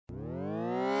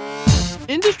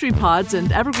Industry Pods and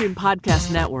Evergreen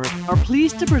Podcast Network are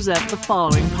pleased to present the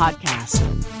following podcast.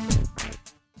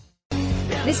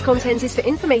 This content is for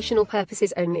informational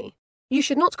purposes only. You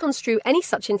should not construe any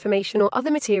such information or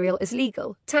other material as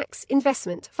legal, tax,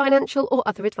 investment, financial, or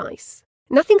other advice.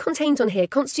 Nothing contained on here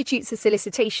constitutes a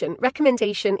solicitation,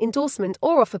 recommendation, endorsement,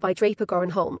 or offer by Draper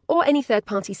Goren Holm or any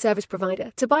third-party service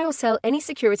provider to buy or sell any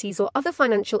securities or other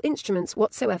financial instruments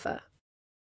whatsoever.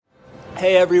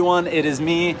 Hey everyone, it is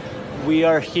me. We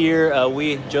are here.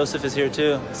 Joseph is here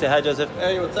too. Say hi, Joseph.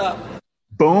 Hey, what's up?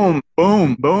 Boom,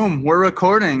 boom, boom. We're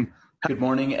recording. Good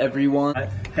morning, everyone.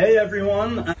 Hey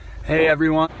everyone. Hey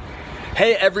everyone.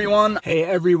 Hey everyone. Hey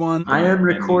everyone. I am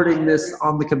recording this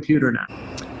on the computer now.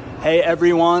 Hey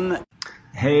everyone.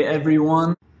 Hey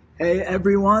everyone. Hey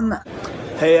everyone.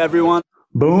 Hey everyone.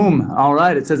 Boom. All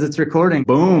right. It says it's recording.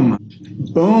 Boom.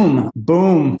 Boom.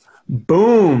 Boom.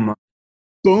 Boom.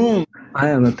 Boom. I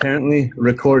am apparently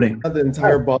recording. The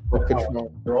entire bottle of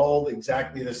control. They're all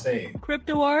exactly the same.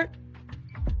 Crypto art,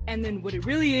 and then what it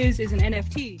really is an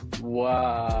NFT.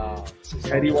 Wow.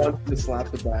 Eddie wants to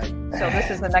slap the bag. So this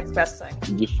is the next best thing.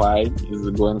 DeFi is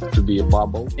going to be a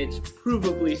bubble. It's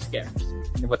provably scarce.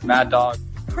 With Mad Dog.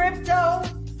 Crypto,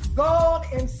 gold,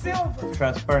 and silver.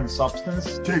 Transparent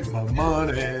substance. Take my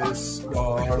money,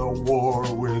 start a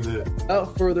war with it.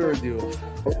 Without further ado.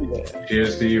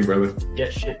 Cheers to you, brother.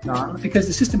 Get shit done. Because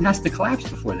the system has to collapse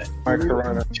before that.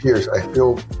 Corona. Cheers. I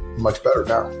feel much better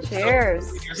now.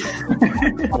 Cheers.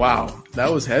 Wow,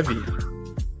 that was heavy.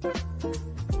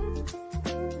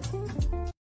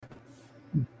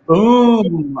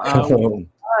 Boom.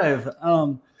 Live.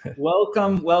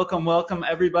 Welcome,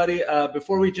 everybody.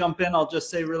 Before we jump in, I'll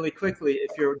just say really quickly, if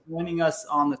you're joining us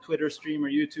on the Twitter stream or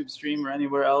YouTube stream or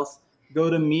anywhere else, go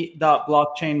to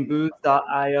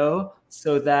meet.blockchainbooth.io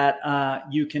so that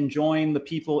you can join the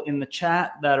people in the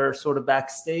chat that are sort of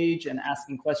backstage and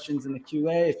asking questions in the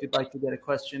QA. If you'd like to get a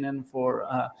question in for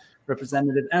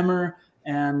Representative Emmer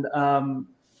and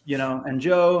and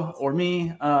Joe or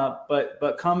me,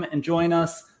 but come and join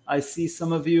us. I see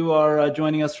some of you are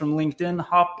joining us from LinkedIn.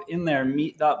 Hop in there,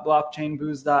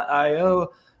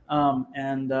 meet.blockchainbooth.io,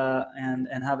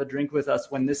 and have a drink with us.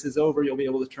 When this is over, you'll be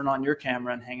able to turn on your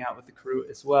camera and hang out with the crew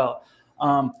as well.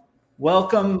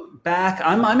 Welcome back.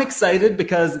 I'm excited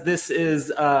because this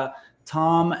is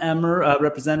Tom Emmer,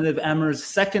 Representative Emmer's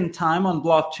second time on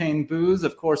Blockchain Booze.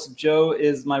 Of course, Joe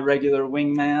is my regular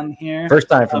wingman here. First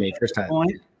time for me. First time.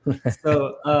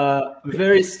 So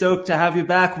very stoked to have you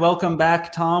back. Welcome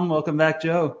back, Tom. Welcome back,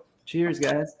 Joe. Cheers,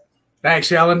 guys.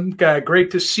 Thanks, Alan.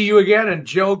 Great to see you again. And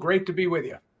Joe, great to be with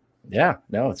you. Yeah,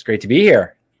 no, it's great to be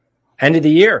here. End of the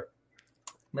year.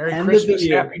 Merry Christmas.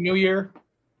 Happy New Year.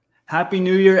 Happy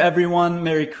New Year, everyone.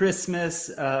 Merry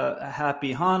Christmas.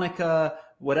 Happy Hanukkah.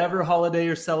 Whatever holiday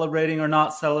you're celebrating or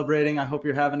not celebrating, I hope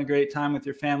you're having a great time with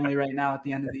your family right now at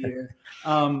the end of the year.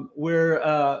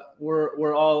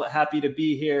 We're all happy to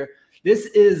be here. This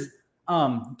is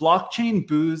Blockchain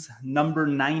Booze number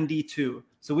 92.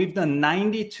 So we've done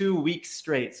 92 weeks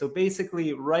straight. So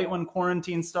basically, right when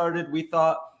quarantine started, we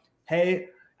thought, hey,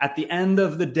 at the end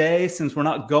of the day, since we're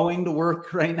not going to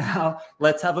work right now,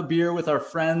 let's have a beer with our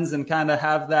friends and kind of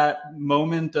have that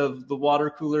moment of the water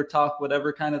cooler talk,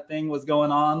 whatever kind of thing was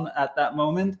going on at that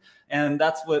moment. And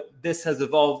that's what this has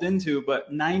evolved into,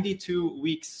 but 92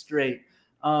 weeks straight.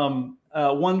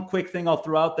 One quick thing I'll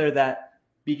throw out there that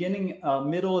beginning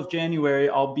middle of January,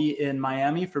 I'll be in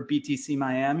Miami for BTC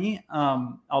Miami.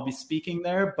 I'll be speaking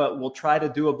there, but we'll try to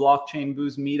do a Blockchain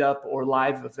Booze meetup or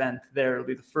live event there. It'll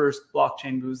be the first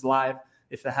Blockchain Booze live.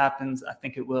 If it happens, I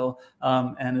think it will,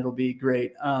 and it'll be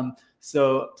great.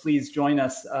 So please join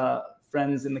us,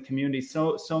 friends in the community.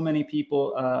 So many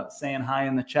people saying hi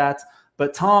in the chats.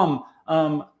 But Tom,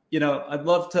 I'd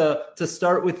love to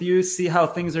start with you, see how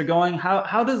things are going.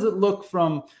 How does it look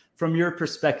from your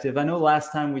perspective? I know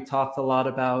last time we talked a lot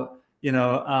about,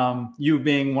 you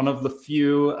being one of the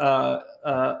few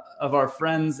of our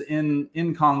friends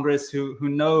in Congress who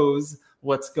knows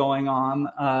what's going on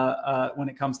when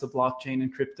it comes to blockchain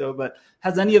and crypto. But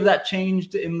has any of that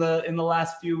changed in the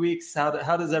last few weeks? How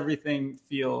does everything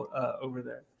feel over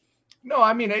there? No,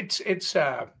 I mean, it's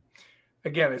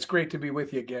again, it's great to be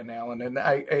with you again, Alan. And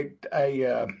I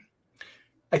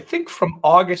think from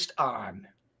August on,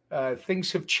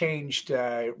 things have changed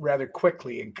rather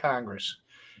quickly in Congress.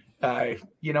 And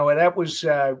that was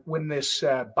when this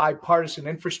bipartisan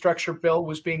infrastructure bill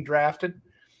was being drafted.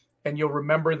 And you'll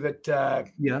remember that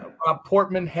Rob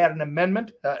Portman had an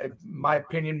amendment, in my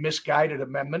opinion, misguided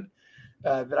amendment,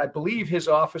 that I believe his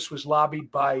office was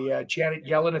lobbied by Janet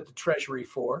Yellen at the Treasury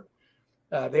for.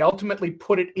 They ultimately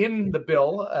put it in the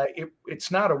bill.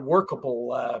 It's not a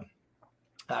workable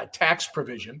tax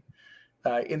provision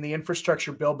in the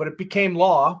infrastructure bill, but it became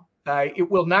law. It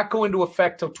will not go into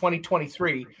effect till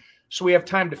 2023, so we have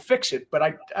time to fix it.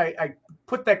 But I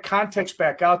put that context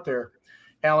back out there,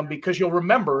 Alan, because you'll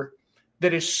remember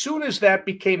that as soon as that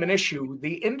became an issue,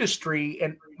 the industry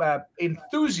and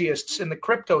enthusiasts in the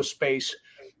crypto space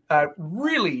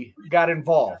really got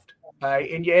involved.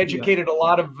 And you educated a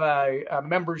lot of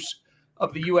members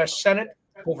of the U.S. Senate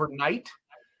overnight.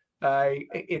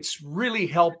 It's really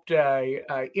helped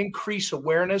increase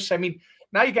awareness. I mean,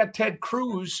 now you got Ted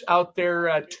Cruz out there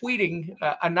tweeting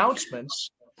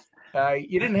announcements.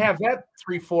 You didn't have that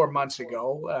 3-4 months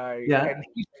ago. And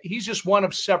he's just one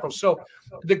of several. So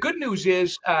the good news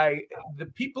is the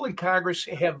people in Congress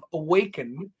have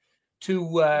awakened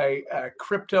to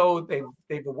crypto.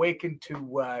 They've awakened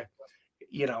to,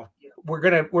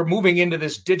 we're moving into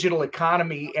this digital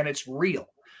economy, and it's real.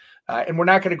 And we're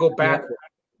not going to go backward.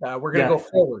 We're going to go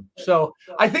forward. So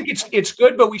I think it's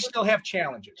good, but we still have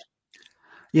challenges.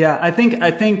 Yeah, I think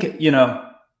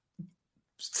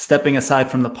stepping aside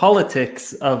from the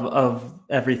politics of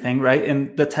everything, right,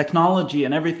 and the technology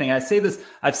and everything. I've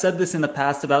said this in the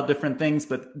past about different things,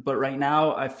 but right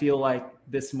now I feel like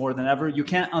this more than ever. You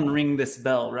can't unring this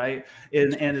bell, right?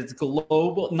 And it's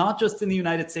global, not just in the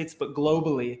United States, but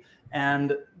globally.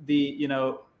 And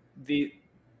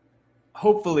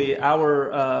hopefully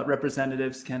our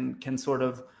representatives can sort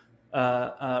of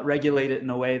regulate it in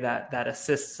a way that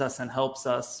assists us and helps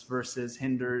us versus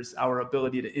hinders our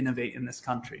ability to innovate in this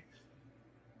country.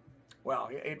 Well,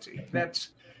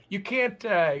 you can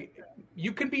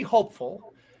be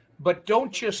hopeful, but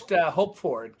don't just hope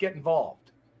for it. Get involved.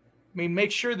 I mean,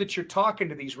 make sure that you're talking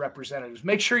to these representatives.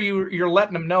 Make sure you're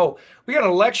letting them know we got an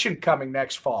election coming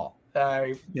next fall.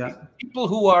 People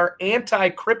who are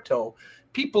anti-crypto,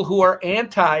 people who are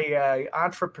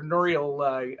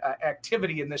anti-entrepreneurial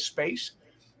activity in this space,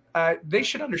 they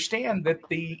should understand that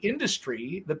the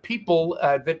industry, the people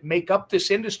that make up this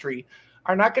industry,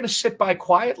 are not going to sit by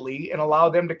quietly and allow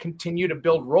them to continue to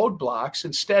build roadblocks.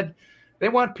 Instead, they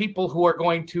want people who are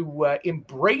going to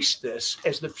embrace this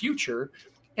as the future.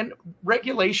 And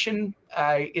regulation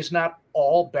is not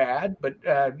all bad, but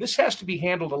this has to be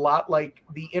handled a lot like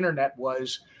the internet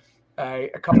was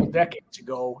a couple decades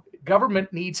ago.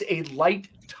 Government needs a light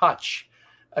touch.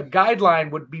 A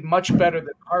guideline would be much better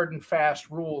than hard and fast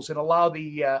rules and allow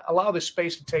the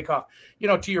space to take off.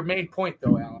 To your main point,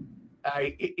 though, Alan,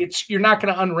 you're not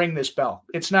going to unring this bell.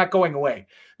 It's not going away.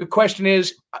 The question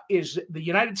is the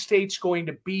United States going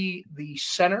to be the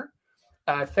center,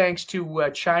 thanks to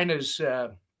China's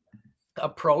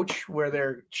approach, where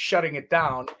they're shutting it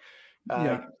down?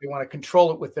 They want to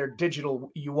control it with their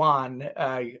digital yuan.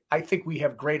 I think we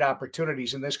have great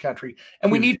opportunities in this country,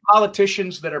 and we need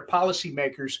politicians that are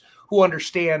policymakers who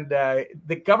understand that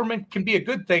government can be a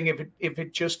good thing if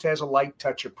it just has a light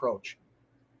touch approach.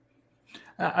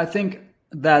 I think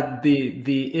that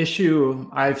the issue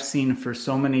I've seen for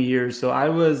so many years. So I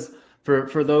was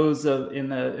for those in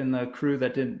the crew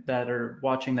that are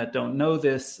watching that don't know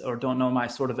this or don't know my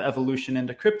sort of evolution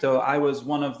into crypto. I was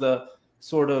one of the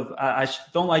sort of, I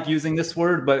don't like using this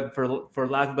word, but for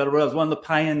lack of a better word, I was one of the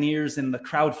pioneers in the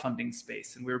crowdfunding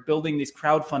space. And we were building these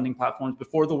crowdfunding platforms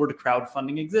before the word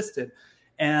crowdfunding existed.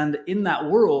 And in that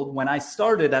world, when I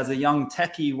started as a young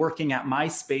techie working at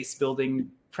MySpace building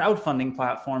crowdfunding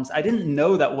platforms, I didn't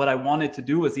know that what I wanted to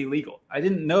do was illegal. I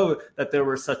didn't know that there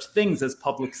were such things as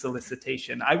public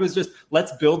solicitation. I was just,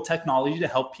 let's build technology to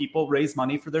help people raise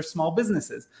money for their small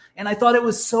businesses. And I thought it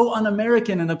was so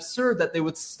un-American and absurd that they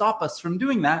would stop us from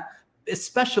doing that,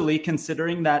 especially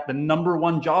considering that the number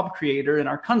one job creator in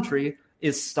our country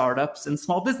is startups and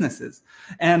small businesses.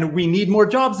 And we need more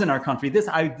jobs in our country.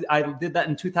 I did that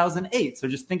in 2008. So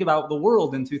just think about the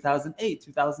world in 2008,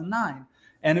 2009.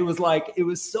 And it was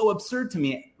so absurd to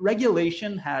me.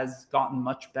 Regulation has gotten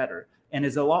much better and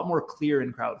is a lot more clear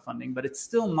in crowdfunding, but it's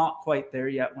still not quite there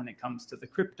yet when it comes to the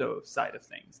crypto side of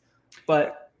things.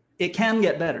 But it can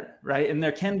get better, right? And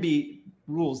there can be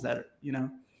rules that are,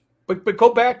 But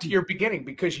go back to your beginning,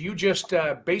 because you just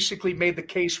basically made the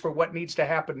case for what needs to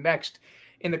happen next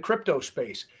in the crypto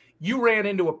space. You ran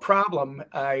into a problem,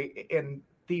 and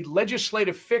the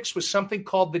legislative fix was something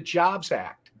called the Jobs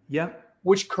Act. Yeah.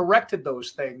 Which corrected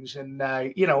those things. And,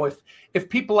 if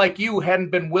people like you hadn't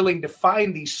been willing to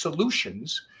find these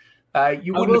solutions,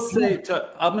 you wouldn't.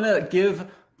 I'm going to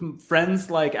give friends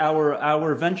like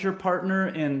our venture partner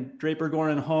in Draper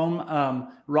Goren Home,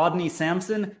 Rodney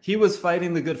Sampson, he was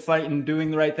fighting the good fight and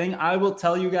doing the right thing. I will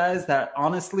tell you guys that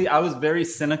honestly, I was very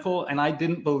cynical and I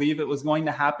didn't believe it was going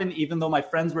to happen, even though my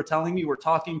friends were telling me we're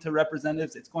talking to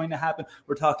representatives, it's going to happen.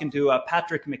 We're talking to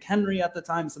Patrick McHenry at the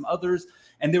time, some others,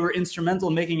 and they were instrumental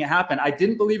in making it happen. I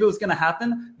didn't believe it was going to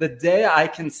happen. The day I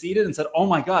conceded and said, oh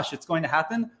my gosh, it's going to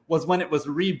happen, was when it was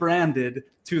rebranded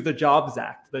to the Jobs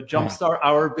Act, the Jumpstart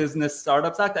Our Business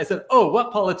Startups Act. I said, oh,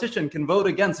 what politician can vote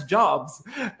against jobs?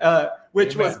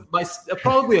 Which was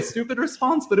probably a stupid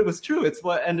response, but it was true. It's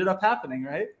what ended up happening,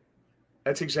 right?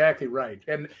 That's exactly right.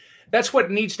 And that's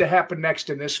what needs to happen next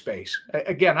in this space.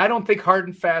 Again, I don't think hard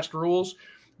and fast rules.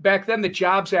 Back then, the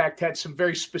Jobs Act had some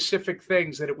very specific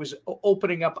things that it was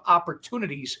opening up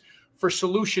opportunities for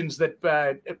solutions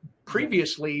that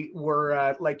previously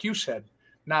were, like you said,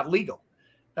 not legal,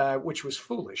 which was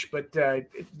foolish. But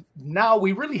now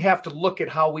we really have to look at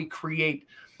how we create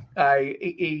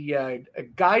a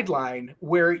guideline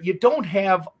where you don't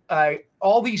have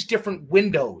all these different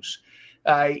windows.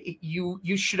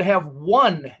 You should have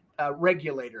one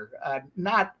regulator,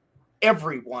 not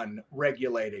everyone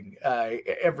regulating,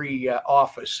 every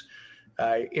office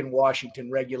in Washington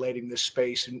regulating this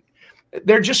space. And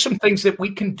there are just some things that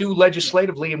we can do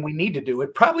legislatively and we need to do.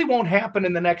 It probably won't happen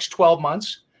in the next 12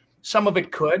 months. Some of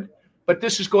it could, but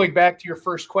this is going back to your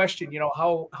first question,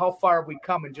 how far have we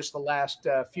come in just the last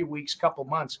few weeks, couple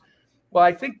months? Well,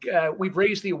 I think we've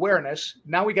raised the awareness.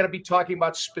 Now we got to be talking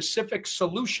about specific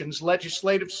solutions,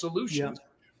 legislative solutions. Yeah.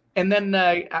 And then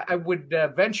I would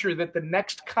venture that the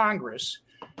next Congress,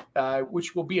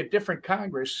 which will be a different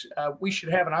Congress, we should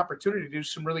have an opportunity to do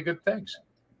some really good things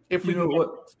if we can get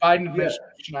Biden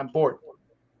administration on board.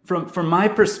 From my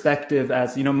perspective,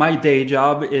 as you know, my day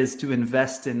job is to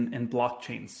invest in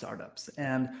blockchain startups.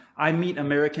 And I meet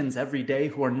Americans every day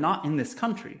who are not in this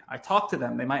country. I talk to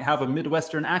them. They might have a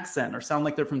Midwestern accent or sound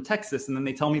like they're from Texas. And then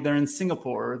they tell me they're in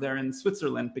Singapore or they're in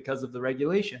Switzerland because of the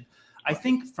regulation. I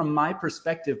think from my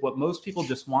perspective, what most people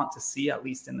just want to see, at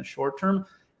least in the short term,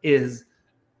 is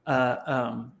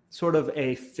sort of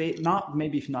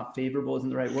not favorable isn't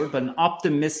the right word, but an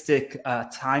optimistic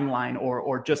timeline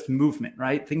or just movement,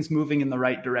 right? Things moving in the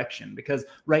right direction. Because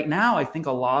right now, I think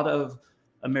a lot of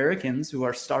Americans who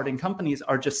are starting companies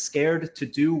are just scared to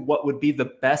do what would be the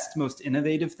best, most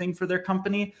innovative thing for their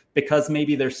company, because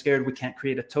maybe they're scared we can't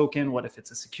create a token. What if it's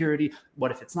a security?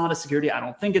 What if it's not a security? I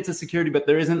don't think it's a security, but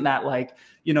there isn't that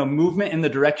movement in the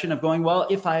direction of going, well,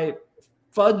 if I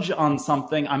fudge on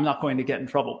something, I'm not going to get in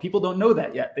trouble. People don't know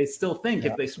that yet. They still think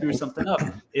if they screw something up,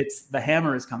 it's the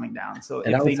hammer is coming down. So if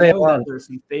they know that there's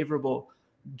some favorable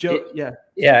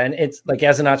and it's like,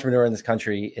 as an entrepreneur in this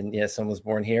country, and someone was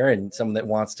born here and someone that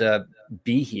wants to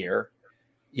be here,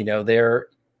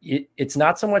 it's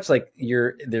not so much like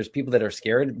there's people that are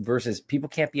scared versus people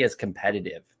can't be as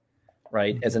competitive,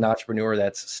 right? Mm-hmm. As an entrepreneur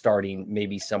that's starting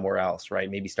maybe somewhere else, right?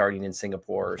 Maybe starting in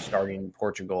Singapore or starting in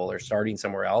Portugal or starting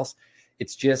somewhere else.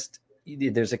 It's just,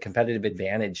 there's a competitive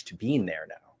advantage to being there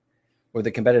now, where the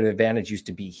competitive advantage used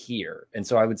to be here. And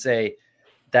so I would say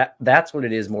that's what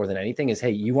it is more than anything is,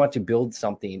 hey, you want to build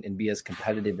something and be as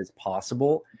competitive as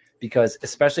possible, because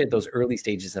especially at those early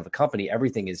stages of a company,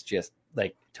 everything is just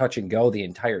like touch and go the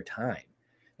entire time.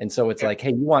 And so it's like,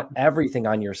 hey, you want everything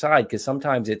on your side, because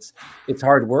sometimes it's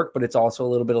hard work, but it's also a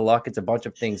little bit of luck. It's a bunch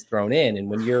of things thrown in. And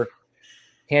when you're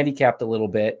handicapped a little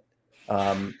bit,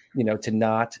 to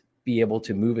not be able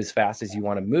to move as fast as you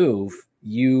want to move,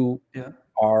 you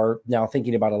are now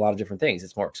thinking about a lot of different things.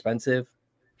 It's more expensive,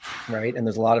 right? And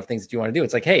there's a lot of things that you want to do.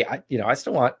 It's like, hey, I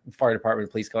still want fire department,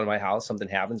 police come to my house, something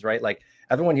happens, right? Like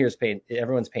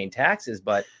everyone's paying taxes,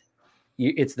 but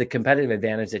it's the competitive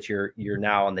advantage that you're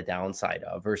now on the downside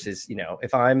of versus,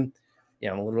 if I'm a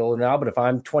little bit older now, but if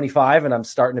I'm 25 and I'm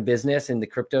starting a business in the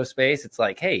crypto space, it's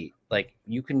like, hey, like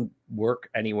you can work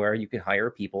anywhere, you can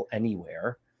hire people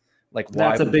anywhere. Like, why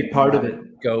that's a big part of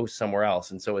it. Go somewhere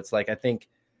else. And so it's like, I think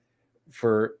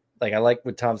I like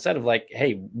what Tom said of like,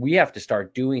 hey, we have to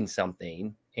start doing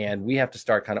something and we have to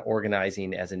start kind of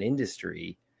organizing as an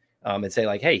industry and say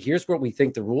like, hey, here's what we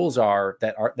think the rules are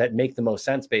that make the most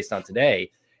sense based on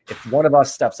today. If one of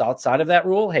us steps outside of that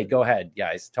rule, hey, go ahead,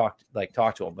 guys, talk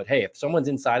to them. But hey, if someone's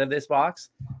inside of this box,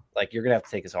 like you're going to have to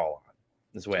take us all on.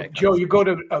 This way. Joe, you go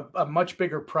to a much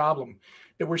bigger problem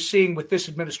that we're seeing with this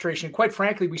administration. Quite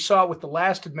frankly, we saw it with the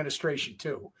last administration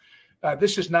too.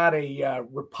 This is not a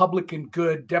Republican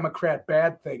good, Democrat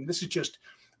bad thing. This is just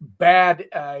bad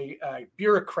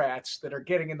bureaucrats that are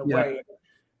getting in the way.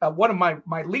 One of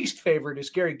my least favorite is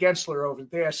Gary Gensler over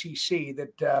at the SEC.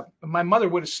 That my mother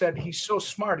would have said he's so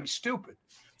smart, he's stupid.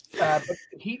 But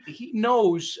he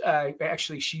knows.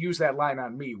 Actually, she used that line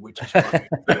on me, which is funny.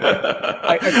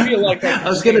 I feel like I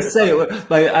was going to say,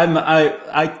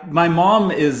 like, my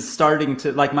mom is starting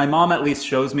to, like, my mom at least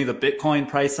shows me the Bitcoin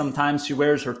price sometimes. She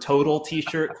wears her Total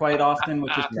T-shirt quite often,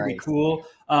 which is pretty cool.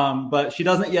 But she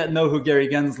doesn't yet know who Gary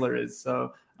Gensler is.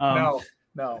 So no.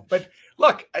 But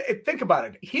look, think about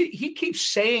it. He keeps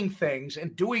saying things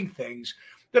and doing things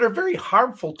that are very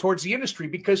harmful towards the industry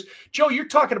because, Joe, you're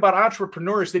talking about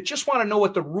entrepreneurs that just want to know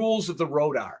what the rules of the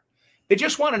road are. They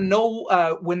just want to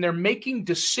know when they're making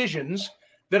decisions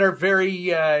that are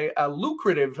very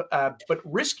lucrative but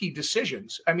risky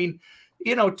decisions. I mean,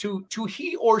 to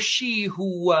he or she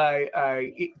who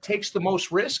takes the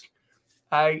most risk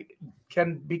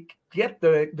can get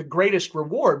the greatest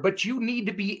reward, but you need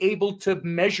to be able to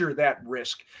measure that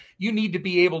risk. You need to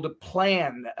be able to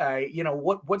plan.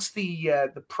 What's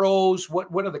the pros?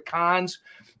 What are the cons?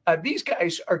 These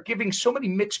guys are giving so many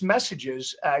mixed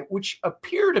messages, which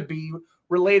appear to be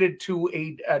related to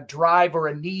a drive or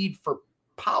a need for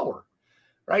power.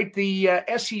 Right? The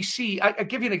SEC. I'll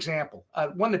give you an example.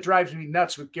 One that drives me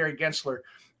nuts with Gary Gensler,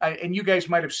 and you guys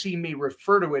might have seen me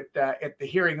refer to it at the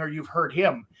hearing, or you've heard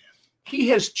him. He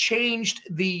has changed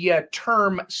the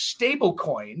term stable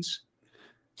coins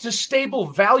to stable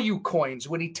value coins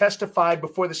when he testified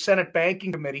before the Senate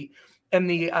Banking Committee and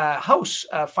the House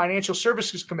Financial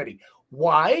Services Committee.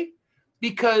 Why?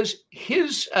 Because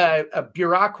his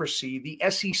bureaucracy,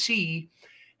 the SEC,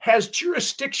 has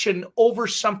jurisdiction over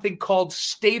something called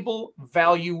stable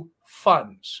value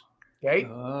funds. Okay.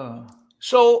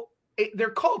 So they're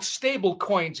called stable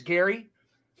coins, Gary.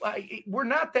 We're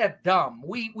not that dumb.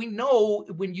 We know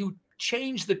when you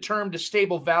change the term to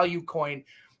stable value coin,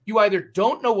 you either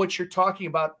don't know what you're talking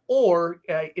about or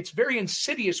it's very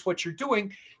insidious what you're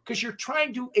doing because you're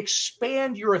trying to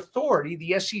expand your authority,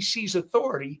 the SEC's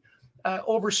authority,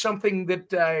 over something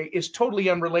that is totally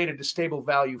unrelated to stable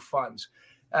value funds.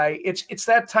 It's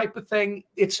that type of thing.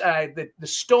 It's the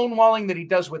stonewalling that he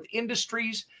does with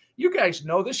industries. You guys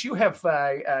know this. You have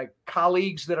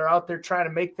colleagues that are out there trying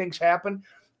to make things happen.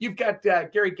 You've got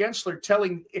Gary Gensler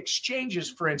telling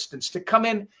exchanges, for instance, to come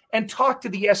in and talk to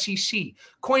the SEC.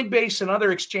 Coinbase and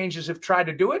other exchanges have tried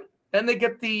to do it, and they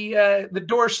get the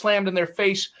door slammed in their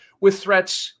face with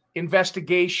threats,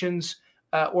 investigations,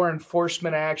 or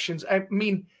enforcement actions. I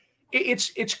mean,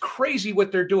 it's crazy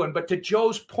what they're doing. But to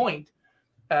Joe's point,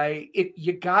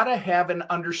 you got to have an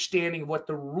understanding of what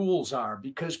the rules are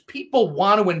because people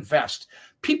want to invest.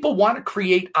 People want to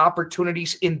create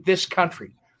opportunities in this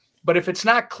country. But if it's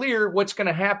not clear what's going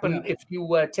to happen if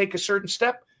you take a certain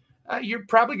step, you're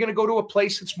probably going to go to a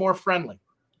place that's more friendly.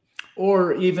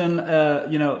 Or even,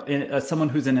 someone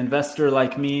who's an investor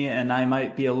like me, and I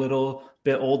might be a little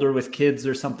bit older with kids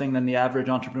or something than the average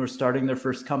entrepreneur starting their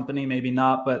first company, maybe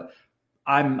not, but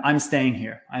I'm staying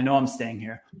here. I know I'm staying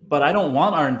here, but I don't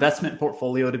want our investment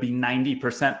portfolio to be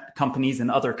 90% companies in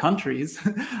other countries.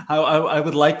 I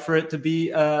would like for it to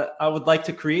be, I would like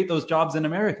to create those jobs in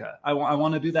America. I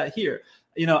want to do that here.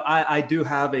 I do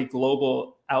have a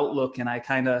global outlook and I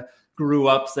kind of grew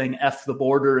up saying F the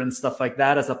border and stuff like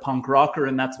that as a punk rocker.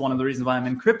 And that's one of the reasons why I'm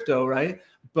in crypto, right?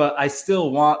 But I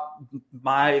still want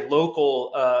my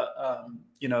local,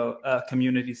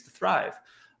 communities to thrive.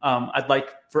 I'd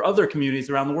like for other communities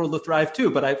around the world to thrive too,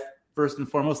 but I first and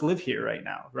foremost live here right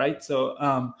now, right?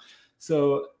 So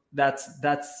that's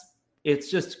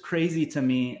it's just crazy to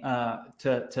me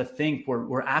to think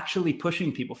we're actually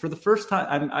pushing people for the first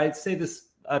time. I'd say this.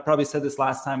 I probably said this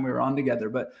last time we were on together,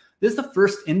 but this is the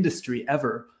first industry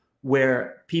ever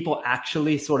where people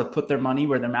actually sort of put their money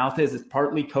where their mouth is. It's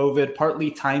partly COVID, partly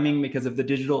timing because of the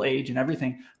digital age and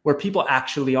everything, where people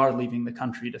actually are leaving the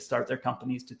country to start their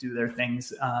companies, to do their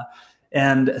things.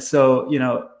 And so,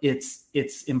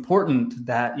 it's important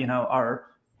that, our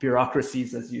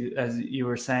bureaucracies, as you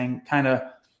were saying, kind of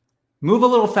move a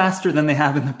little faster than they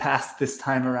have in the past this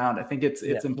time around. I think it's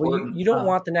important. Well, you don't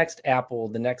want the next Apple,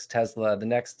 the next Tesla, the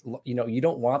next, you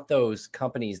don't want those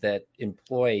companies that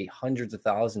employ hundreds of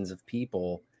thousands of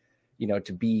people,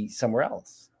 to be somewhere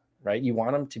else, right? You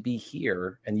want them to be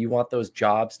here and you want those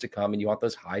jobs to come and you want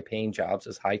those high paying jobs,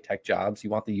 those high tech jobs. You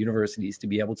want the universities to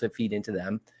be able to feed into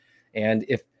them. And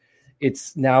if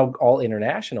it's now all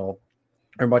international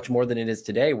or much more than it is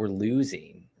today, we're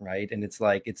losing. Right. And that's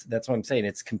what I'm saying.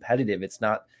 It's competitive. It's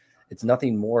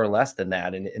nothing more or less than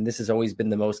that. And this has always been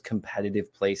the most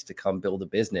competitive place to come build a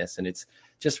business. And it's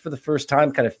just for the first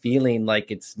time kind of feeling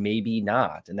like it's maybe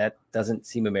not. And that doesn't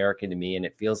seem American to me. And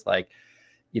it feels like,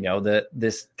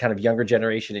 this kind of younger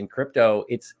generation in crypto,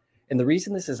 and the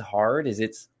reason this is hard is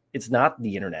it's not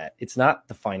the internet. It's not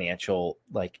the financial,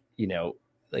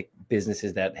 like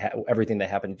businesses that everything that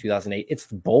happened in 2008. It's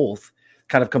both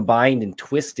kind of combined and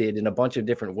twisted in a bunch of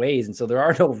different ways. And so there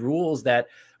are no rules that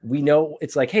we know.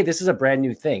 It's like, hey, this is a brand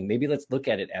new thing. Maybe let's look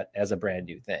at it as a brand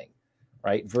new thing,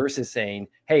 right? Versus saying,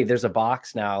 hey, there's a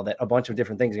box now that a bunch of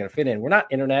different things are going to fit in. We're not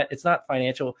internet. It's not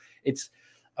financial. It's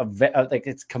like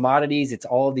it's commodities. It's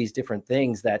all of these different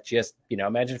things that just,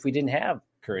 imagine if we didn't have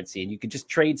currency and you could just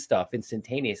trade stuff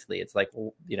instantaneously. It's like,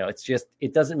 it's just,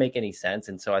 it doesn't make any sense.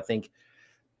 And so I think,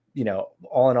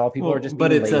 all in all, people are just.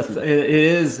 But it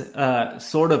is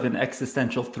sort of an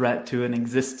existential threat to an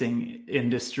existing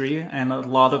industry, and a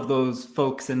lot of those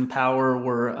folks in power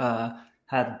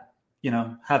have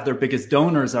their biggest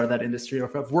donors are that industry, or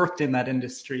have worked in that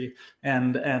industry,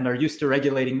 and are used to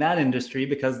regulating that industry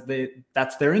because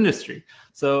that's their industry.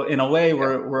 So in a way,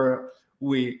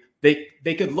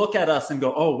 they could look at us and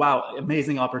go, oh wow,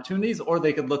 amazing opportunities, or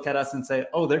they could look at us and say,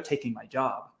 oh, they're taking my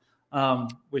job.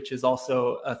 Which is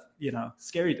also,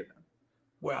 scary to them.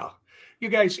 Well, you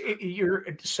guys,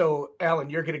 Alan,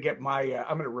 you're going to get I'm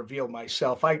going to reveal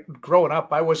myself. Growing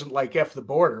up, I wasn't like F the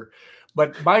border,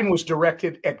 but mine was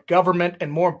directed at government, and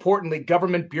more importantly,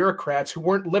 government bureaucrats who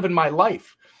weren't living my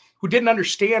life, who didn't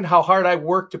understand how hard I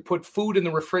worked to put food in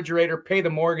the refrigerator, pay the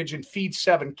mortgage, and feed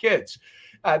 7 kids.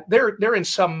 They're in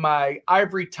some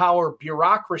ivory tower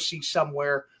bureaucracy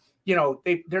somewhere.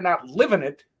 They're not living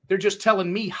it. They're just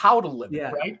telling me how to live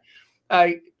it,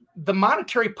 right? The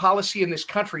monetary policy in this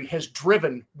country has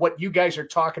driven what you guys are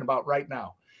talking about right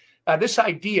now. This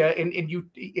idea,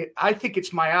 I think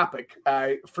it's myopic.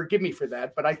 Forgive me for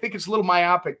that, but I think it's a little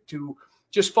myopic to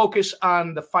just focus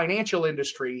on the financial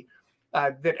industry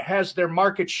that has their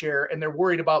market share and they're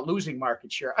worried about losing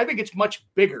market share. I think it's much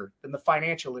bigger than the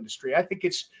financial industry. I think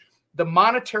it's the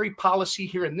monetary policy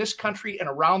here in this country and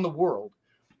around the world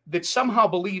that somehow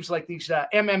believes, like these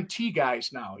MMT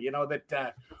guys now,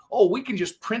 that, we can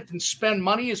just print and spend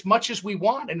money as much as we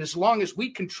want. And as long as we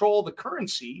control the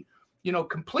currency,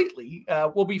 completely,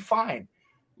 we'll be fine.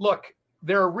 Look,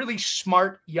 there are really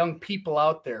smart young people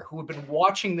out there who have been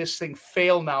watching this thing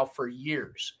fail now for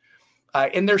years.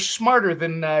 And they're smarter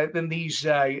than these,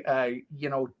 Ivy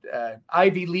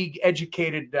League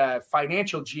educated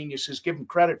financial geniuses give them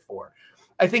credit for.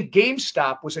 I think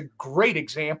GameStop was a great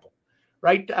example.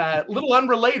 Right? Little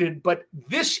unrelated, but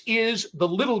this is the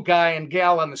little guy and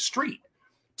gal on the street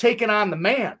taking on the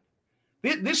man.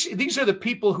 These are the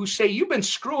people who say, you've been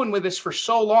screwing with us for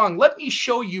so long. Let me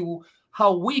show you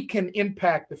how we can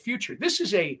impact the future. This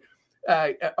is a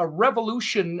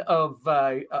revolution of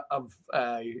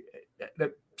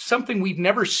something we've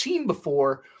never seen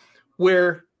before,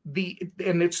 where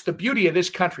and it's the beauty of this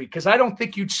country, because I don't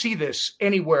think you'd see this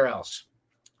anywhere else.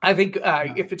 I think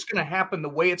if it's going to happen the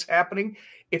way it's happening,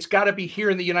 it's got to be here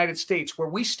in the United States, where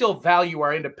we still value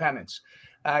our independence.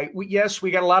 We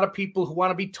got a lot of people who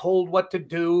want to be told what to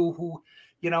do, who,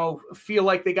 feel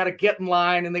like they got to get in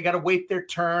line and they got to wait their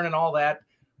turn and all that.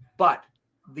 But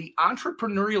the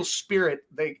entrepreneurial spirit,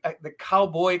 the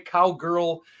cowboy,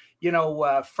 cowgirl,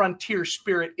 frontier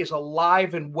spirit is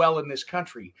alive and well in this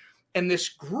country. And this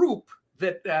group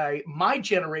that my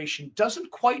generation doesn't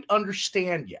quite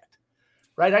understand yet.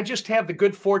 Right. I just have the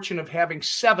good fortune of having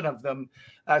 7 of them,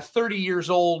 30 years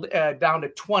old down to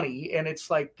 20. And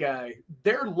it's like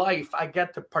their life, I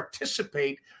get to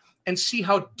participate and see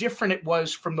how different it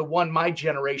was from the one my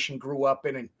generation grew up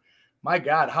in. And my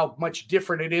God, how much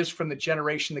different it is from the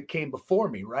generation that came before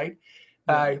me. Right.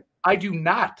 I do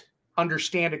not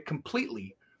understand it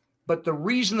completely. But the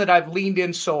reason that I've leaned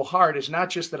in so hard is not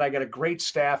just that I got a great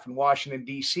staff in Washington,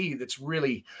 D.C. that's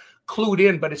really clued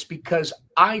in, but it's because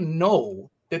I know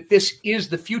that this is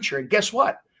the future. And guess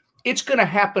what? It's going to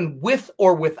happen with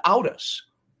or without us.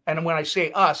 And when I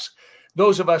say us,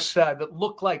 those of us that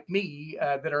look like me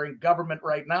that are in government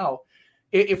right now,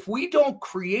 if we don't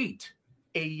create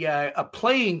a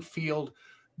playing field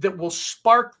that will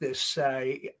spark this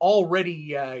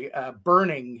already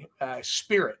burning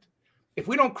spirit, if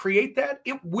we don't create that,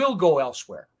 it will go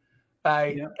elsewhere.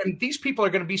 And these people are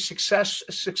going to be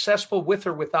successful with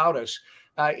or without us.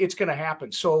 It's going to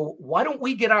happen. So why don't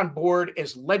we get on board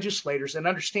as legislators and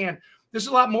understand this is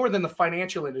a lot more than the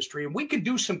financial industry. And we could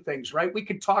do some things, right? We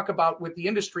could talk about with the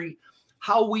industry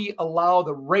how we allow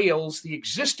the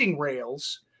existing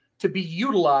rails to be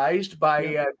utilized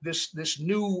by this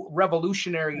new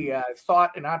revolutionary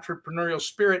thought and entrepreneurial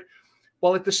spirit,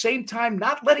 while at the same time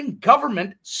not letting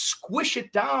government squish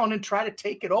it down and try to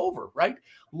take it over, right?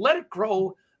 Let it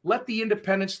grow. Let the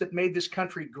independence that made this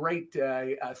country great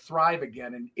thrive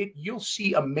again. And you'll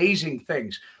see amazing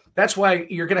things. That's why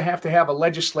you're going to have a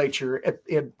legislature at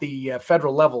the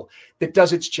federal level that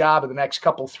does its job in the next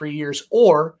 3 years,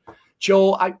 or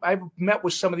Joel, I've met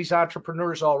with some of these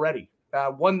entrepreneurs already.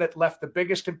 One that left the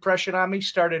biggest impression on me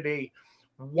started a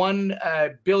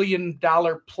 $1 billion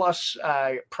plus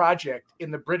project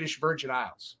in the British Virgin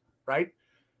Isles, right?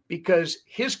 Because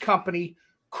his company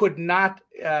could not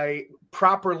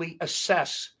properly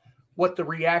assess what the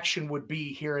reaction would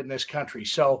be here in this country.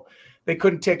 So they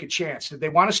couldn't take a chance. Did they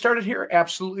want to start it here?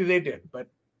 Absolutely they did, but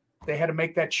they had to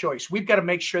make that choice. We've got to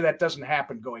make sure that doesn't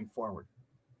happen going forward.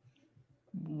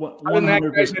 Other than that,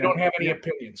 guys, I don't have any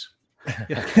opinions.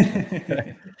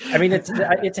 I mean,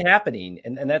 it's happening,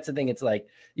 and that's the thing. It's like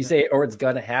you say, or it's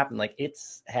gonna happen. Like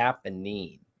it's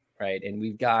happening, right? And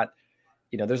we've got,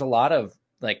 there's a lot of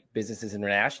like businesses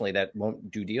internationally that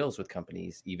won't do deals with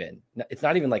companies. Even it's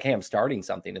not even like, hey, I'm starting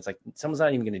something. It's like someone's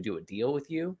not even going to do a deal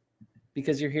with you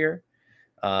because you're here.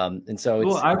 And so,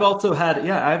 well, I've also had,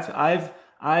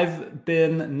 I've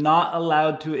been not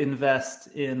allowed to invest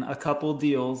in a couple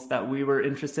deals that we were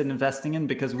interested in investing in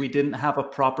because we didn't have a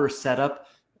proper setup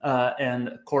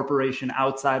and corporation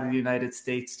outside of the United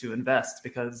States to invest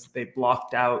because they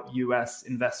blocked out U.S.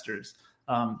 investors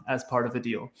as part of a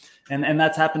deal. And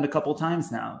that's happened a couple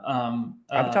times now.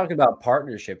 I'm talking about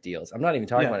partnership deals. I'm not even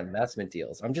talking about investment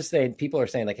deals. I'm just saying people are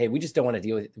saying like, hey, we just don't want to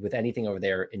deal with anything over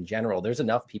there in general. There's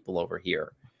enough people over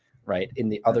here. Right. In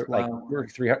the other, like we're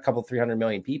 300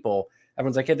 million people.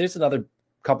 Everyone's like, hey, there's another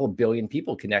couple billion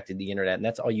people connected to the internet, and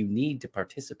that's all you need to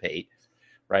participate.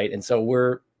 Right. And so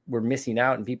we're missing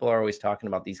out, and people are always talking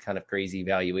about these kind of crazy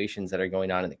valuations that are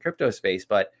going on in the crypto space,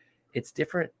 but it's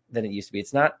different than it used to be.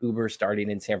 It's not Uber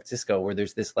starting in San Francisco where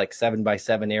there's this like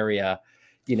 7x7 area,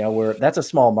 where that's a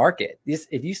small market.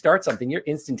 If you start something, you're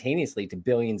instantaneously to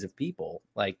billions of people.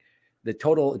 Like the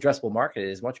total addressable market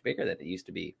is much bigger than it used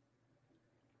to be.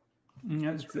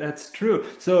 That's true.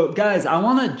 So guys, I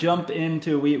want to jump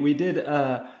into, we did,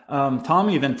 Tom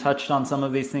even touched on some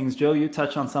of these things. Joe, you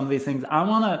touched on some of these things. I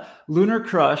want to Lunar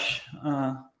Crush,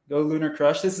 go Lunar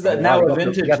Crush. This is now a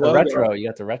vintage logo. You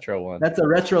got the retro one. That's a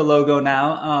retro logo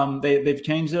now. They've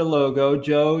changed their logo.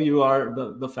 Joe, you are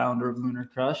the founder of Lunar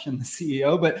Crush and the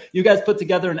CEO, but you guys put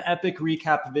together an epic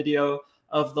recap video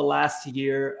of the last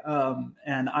year.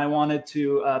 And I wanted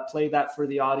to play that for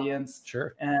the audience.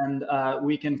 Sure. And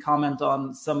we can comment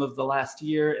on some of the last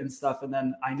year and stuff. And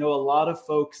then I know a lot of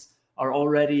folks are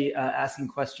already asking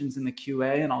questions in the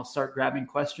QA, and I'll start grabbing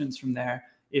questions from there.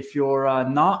 If you're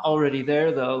not already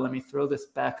there, though, let me throw this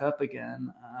back up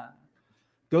again.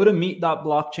 Go to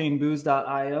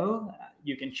meet.blockchainbooze.io.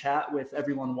 You can chat with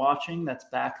everyone watching that's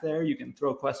back there. You can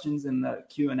throw questions in the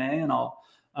Q&A, and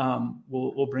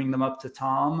we'll bring them up to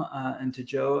Tom and to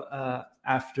Joe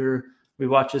after we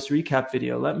watch this recap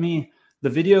video. The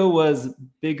video was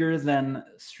bigger than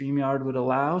StreamYard would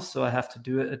allow, so I have to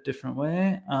do it a different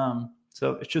way.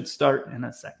 So it should start in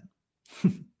a second.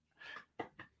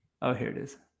 Oh, here it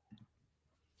is.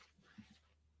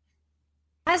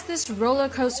 As this roller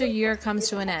coaster year comes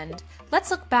to an end, let's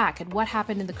look back at what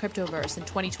happened in the cryptoverse in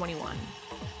 2021.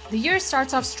 The year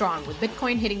starts off strong with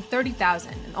Bitcoin hitting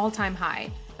 30,000, an all-time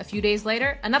high. A few days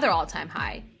later, another all-time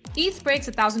high. ETH breaks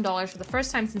 $1,000 for the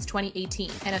first time since 2018,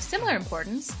 and of similar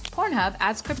importance, Pornhub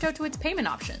adds crypto to its payment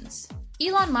options.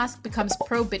 Elon Musk becomes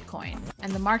pro-Bitcoin,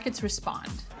 and the markets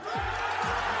respond.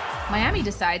 Miami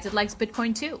decides it likes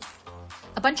Bitcoin too.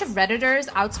 A bunch of Redditors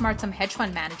outsmart some hedge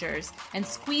fund managers and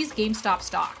squeeze GameStop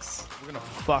stocks. We're gonna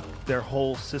fuck their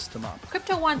whole system up.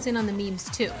 Crypto wants in on the memes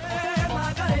too.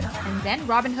 And then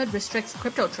Robinhood restricts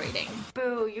crypto trading.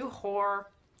 Boo, you whore.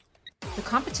 The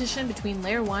competition between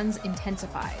layer ones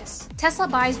intensifies. Tesla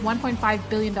buys $1.5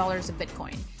 billion of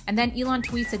Bitcoin. And then Elon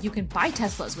tweets that you can buy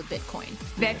Teslas with Bitcoin.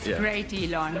 That's great,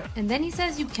 Elon. And then he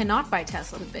says you cannot buy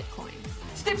Tesla with Bitcoin.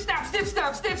 Snip, snap, snip,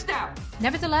 snap, snip, snap.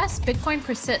 Nevertheless, Bitcoin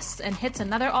persists and hits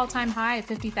another all-time high of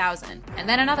 50,000. And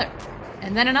then another.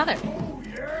 And then another.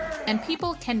 And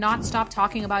people cannot stop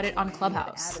talking about it on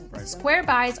Clubhouse. Square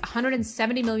buys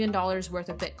 $170 million worth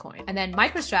of Bitcoin. And then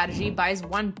MicroStrategy buys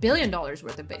 $1 billion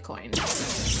worth of Bitcoin.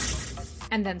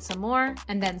 And then some more,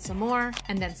 and then some more,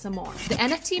 and then some more. The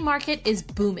NFT market is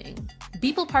booming.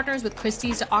 Beeple partners with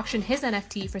Christie's to auction his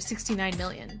NFT for $69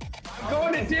 million.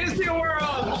 Going to Disney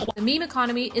World! The meme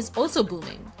economy is also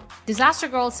booming. Disaster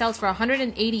Girl sells for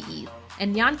 180 ETH,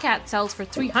 and Nyan Cat sells for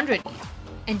 300 ETH.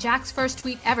 And Jack's first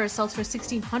tweet ever sells for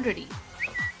 1,600 ETH.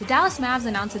 The Dallas Mavs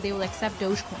announced that they will accept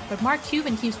Dogecoin, but Mark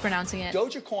Cuban keeps pronouncing it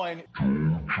Dogecoin.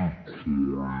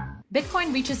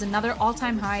 Bitcoin reaches another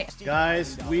all-time high.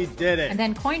 Guys, we did it. And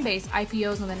then Coinbase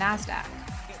IPOs on the NASDAQ.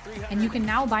 And you can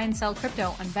now buy and sell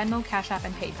crypto on Venmo, Cash App,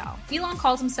 and PayPal. Elon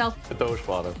calls himself a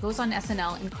Dogefather, goes on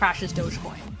SNL and crashes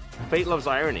Dogecoin. Fate loves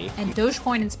irony. And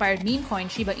Dogecoin-inspired meme coin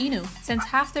Shiba Inu sends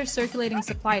half their circulating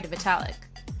supply to Vitalik.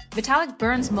 Vitalik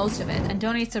burns most of it and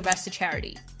donates the rest to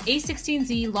charity.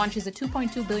 A16Z launches a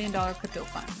 $2.2 billion crypto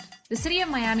fund. The city of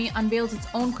Miami unveils its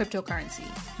own cryptocurrency,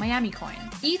 Miami Coin.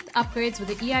 ETH upgrades with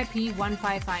the EIP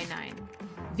 1559.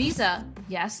 Visa,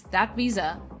 yes, that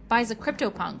Visa, buys a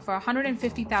CryptoPunk for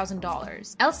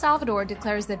 $150,000. El Salvador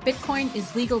declares that Bitcoin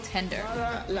is legal tender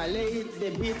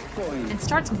and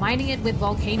starts mining it with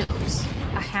volcanoes.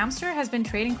 A hamster has been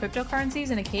trading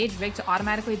cryptocurrencies in a cage rigged to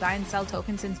automatically buy and sell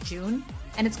tokens since June,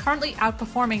 and it's currently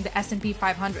outperforming the S&P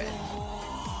 500.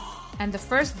 And the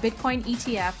first Bitcoin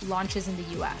ETF launches in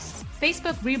the US.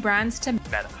 Facebook rebrands to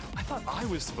Meta. I thought I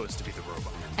was supposed to be the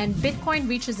robot. And Bitcoin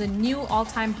reaches a new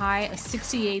all-time high of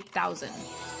 68,000.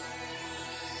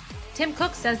 Tim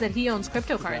Cook says that he owns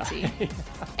cryptocurrency.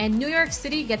 And New York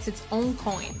City gets its own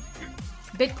coin.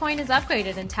 Bitcoin is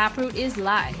upgraded and Taproot is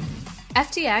live.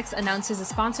 FTX announces a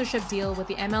sponsorship deal with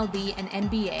the MLB and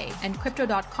NBA, and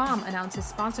Crypto.com announces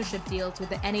sponsorship deals with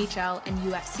the NHL and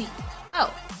UFC.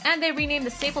 Oh, and they renamed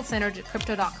the Staples Center to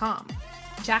Crypto.com.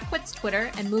 Jack quits Twitter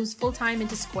and moves full-time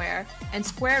into Square, and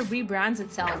Square rebrands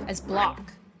itself as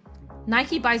Block.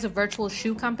 Nike buys a virtual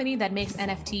shoe company that makes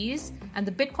NFTs, and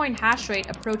the Bitcoin hash rate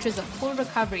approaches a full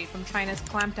recovery from China's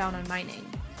clampdown on mining.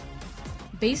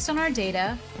 Based on our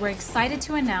data, we're excited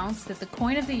to announce that the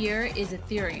coin of the year is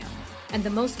Ethereum, and the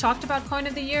most talked about coin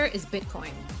of the year is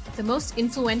Bitcoin. The most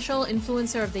influential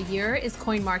influencer of the year is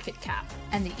CoinMarketCap,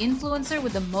 and the influencer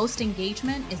with the most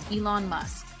engagement is Elon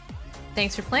Musk.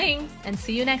 Thanks for playing, and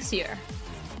see you next year.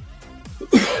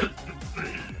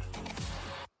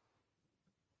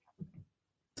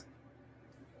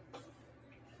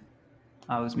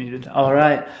 I was muted. All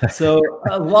right. So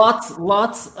lots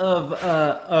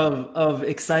of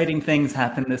exciting things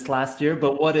happened this last year,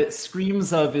 but what it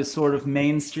screams of is sort of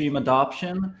mainstream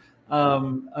adoption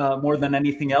more than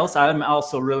anything else. I'm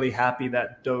also really happy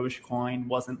that Dogecoin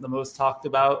wasn't the most talked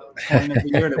about coin of the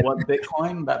year and it was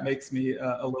Bitcoin. That makes me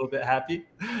a little bit happy.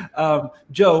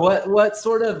 Joe, what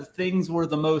sort of things were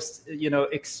the most,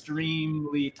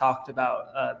 extremely talked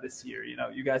about this year?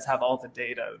 You guys have all the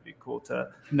data. It would be cool to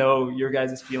know your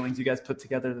guys' feelings. You guys put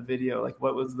together the video. Like,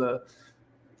 what was the...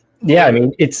 Yeah, I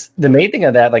mean, it's the main thing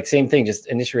of that, like, same thing, just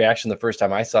initial reaction the first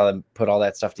time I saw them put all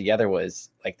that stuff together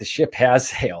was like the ship has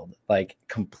sailed, like,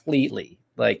 completely.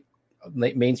 Like,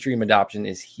 mainstream adoption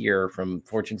is here from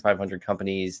Fortune 500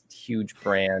 companies, huge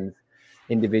brands,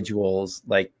 individuals.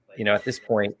 Like, at this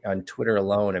point on Twitter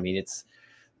alone, I mean, it's,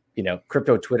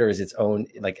 crypto Twitter is its own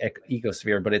like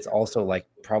ecosphere, but it's also like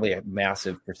probably a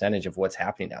massive percentage of what's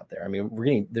happening out there. I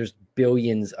mean, there's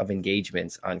billions of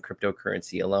engagements on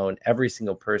cryptocurrency alone. Every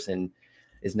single person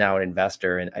is now an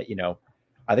investor. And,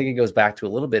 I think it goes back to a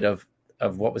little bit of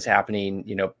what was happening,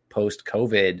 post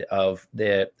COVID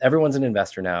everyone's an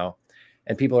investor now,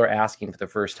 and people are asking for the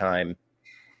first time,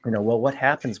 well, what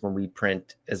happens when we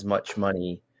print as much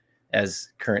money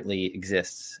as currently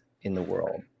exists in the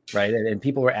world? Right. And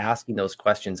people were asking those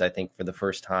questions, I think, for the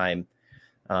first time.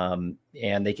 And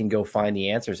they can go find the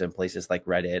answers in places like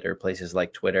Reddit or places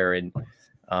like Twitter. And,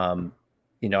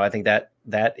 I think that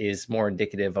is more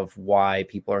indicative of why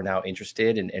people are now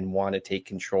interested and want to take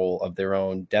control of their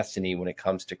own destiny when it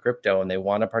comes to crypto, and they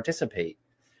want to participate.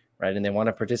 Right. And they want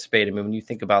to participate. I mean, when you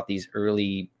think about these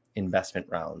early investment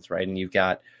rounds, right, and you've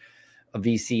got a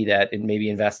VC that maybe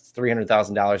invests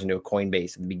 $300,000 into a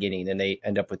Coinbase at the beginning, and they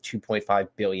end up with $2.5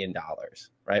 billion,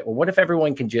 right? Well, what if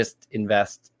everyone can just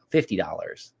invest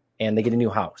 $50 and they get a new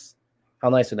house? How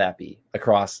nice would that be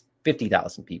across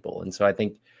 50,000 people? And so I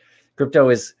think crypto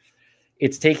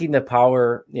it's taking the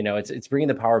power, it's bringing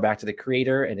the power back to the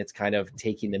creator, and it's kind of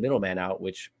taking the middleman out,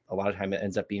 which a lot of time it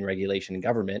ends up being regulation and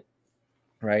government,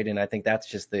 right? And I think that's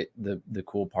just the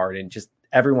cool part, and just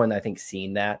everyone, I think,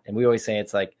 seeing that. And we always say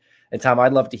it's like, and Tom,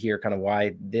 I'd love to hear kind of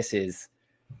why this is,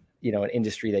 an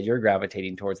industry that you're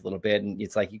gravitating towards a little bit. And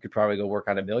it's like, you could probably go work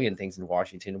on a million things in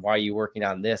Washington. Why are you working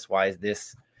on this? Why is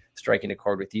this striking a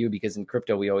chord with you? Because in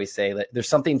crypto, we always say that there's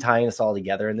something tying us all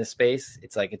together in this space.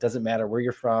 It's like, it doesn't matter where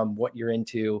you're from, what you're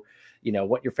into,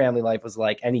 what your family life was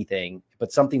like, anything,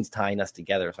 but something's tying us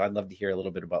together. So I'd love to hear a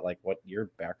little bit about like what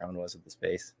your background was in the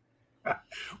space.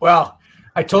 Well,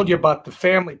 I told you about the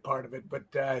family part of it,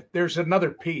 but there's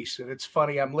another piece, and it's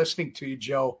funny. I'm listening to you,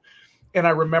 Joe, and I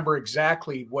remember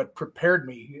exactly what prepared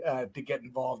me to get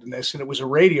involved in this. And it was a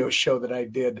radio show that I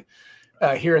did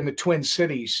here in the Twin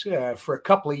Cities for a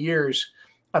couple of years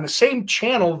on the same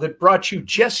channel that brought you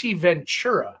Jesse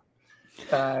Ventura.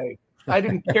 I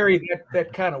didn't carry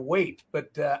that kind of weight, but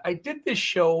I did this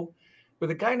show with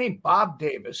a guy named Bob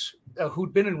Davis,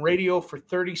 who'd been in radio for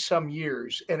 30 some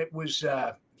years. And it was,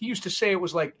 he used to say it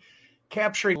was like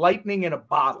capturing lightning in a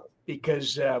bottle.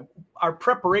 because our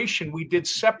preparation we did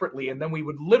separately, and then we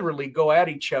would literally go at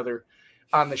each other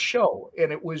on the show.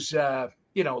 And it was,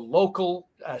 local,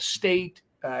 state,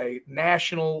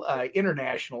 national,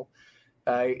 international,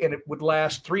 and it would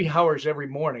last 3 hours every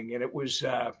morning. And it was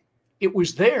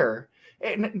there.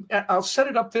 And I'll set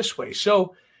it up this way.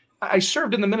 So I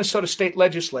served in the Minnesota State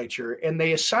Legislature, and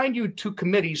they assign you to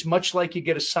committees much like you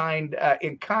get assigned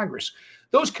in Congress.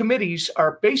 Those committees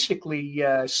are basically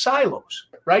silos,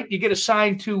 right? You get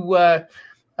assigned to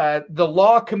the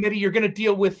law committee. You're going to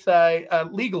deal with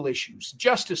legal issues,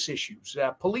 justice issues,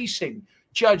 policing,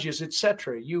 judges,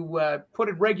 etc. You put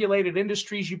in regulated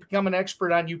industries, you become an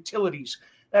expert on utilities,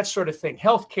 that sort of thing,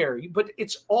 healthcare. But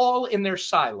it's all in their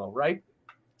silo, right?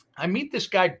 I meet this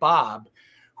guy, Bob,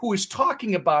 who is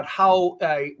talking about how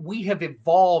we have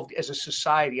evolved as a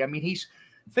society. I mean, he's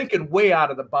thinking way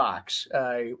out of the box,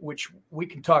 which we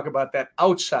can talk about that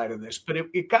outside of this. But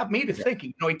it got me to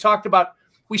thinking. He talked about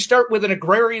we start with an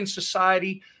agrarian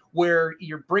society where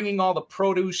you're bringing all the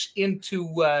produce into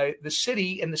the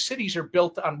city, and the cities are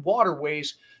built on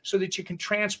waterways so that you can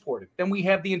transport it. Then we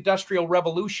have the Industrial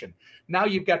Revolution. Now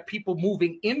you've got people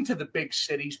moving into the big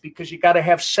cities because you got to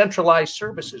have centralized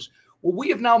services. Well, we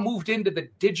have now moved into the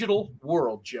digital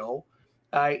world, Joe.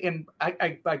 And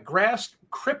I grasped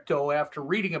crypto after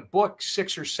reading a book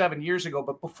 6 or 7 years ago.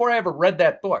 But before I ever read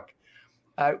that book,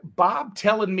 Bob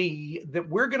telling me that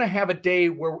we're going to have a day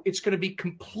where it's going to be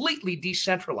completely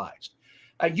decentralized.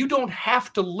 You don't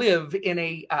have to live in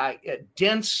a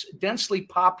densely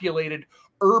populated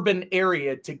urban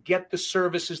area to get the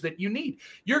services that you need.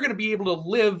 You're going to be able to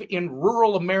live in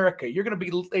rural America. You're going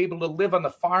to be able to live on the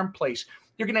farm place.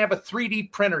 You're going to have a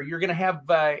 3D printer. You're going to have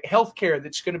healthcare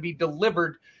that's going to be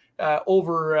delivered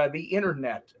over the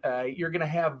internet. You're going to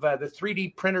have the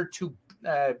 3D printer to,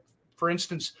 for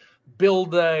instance,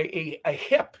 build a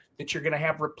hip that you're going to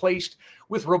have replaced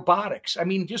with robotics. I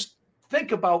mean, just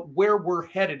think about where we're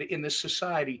headed in this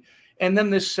society. And then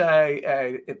this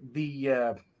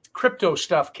the crypto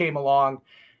stuff came along,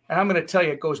 and I'm going to tell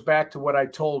you, it goes back to what I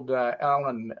told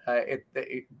Alan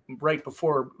right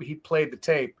before he played the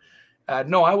tape.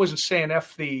 No, I wasn't saying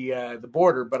F the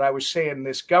border, but I was saying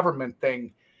this government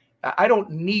thing. I don't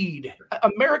need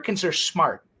Americans are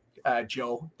smart,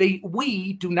 Joe.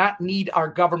 We do not need our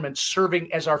government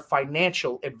serving as our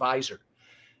financial advisor.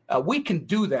 We can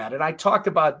do that. And I talked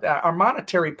about our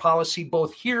monetary policy,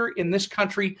 both here in this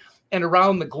country and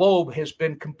around the globe, has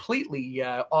been completely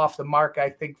off the mark, I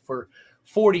think, for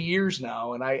 40 years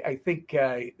now. And I think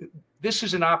this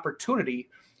is an opportunity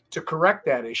to correct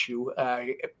that issue.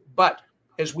 But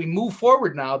as we move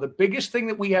forward now, the biggest thing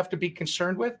that we have to be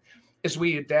concerned with as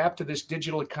we adapt to this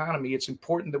digital economy, it's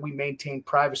important that we maintain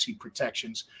privacy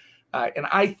protections. And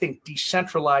I think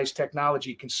decentralized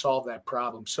technology can solve that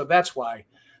problem. So that's why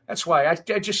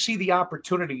I just see the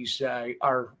opportunities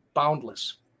are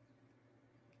boundless.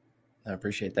 I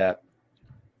appreciate that.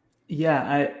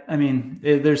 Yeah, I mean,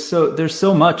 there's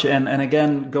so much, and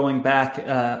again, going back,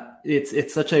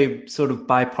 it's such a sort of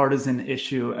bipartisan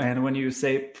issue. And when you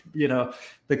say,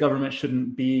 the government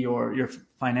shouldn't be your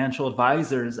financial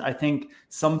advisors, I think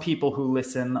some people who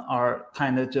listen are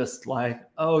kind of just like,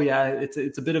 oh yeah,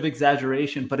 it's a bit of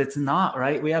exaggeration, but it's not,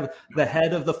 right? We have the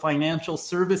head of the Financial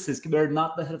Services, or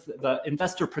not the head of the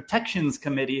Investor Protections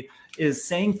Committee, is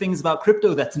saying things about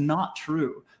crypto that's not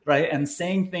true, right? And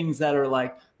saying things that are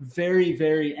like very,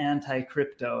 very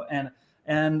anti-crypto.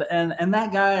 And that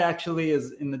guy actually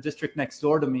is in the district next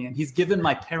door to me, and he's given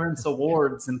my parents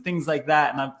awards and things like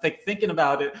that. And I'm thinking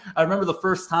about it. I remember the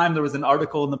first time there was an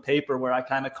article in the paper where I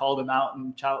kind of called him out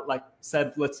and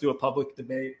said, let's do a public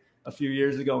debate a few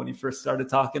years ago when he first started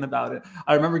talking about it.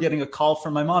 I remember getting a call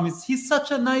from my mom. He's such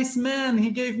a nice man.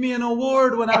 He gave me an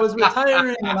award when I was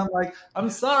retiring. And I'm like, I'm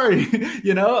sorry.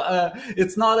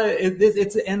 It's not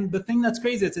it's and the thing that's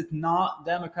crazy, it's not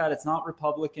Democrat. It's not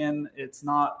Republican. It's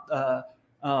not, the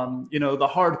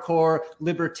hardcore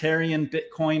libertarian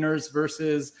Bitcoiners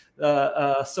versus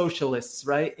socialists,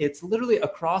 right? It's literally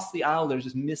across the aisle. There's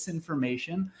just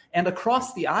misinformation, and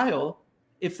across the aisle,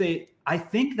 I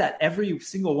think that every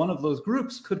single one of those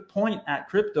groups could point at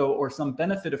crypto or some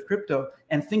benefit of crypto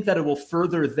and think that it will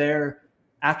further their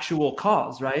actual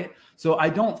cause, right? So I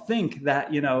don't think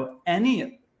that,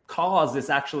 any cause is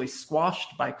actually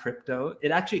squashed by crypto.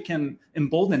 It actually can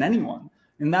embolden anyone.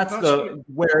 And that's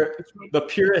where the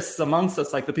purists amongst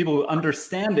us, like the people who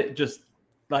understand it, just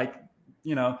like,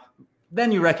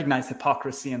 then you recognize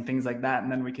hypocrisy and things like that.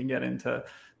 And then we can get into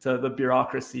the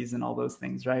bureaucracies and all those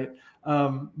things, right?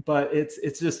 But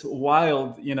it's just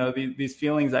wild, these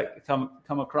feelings that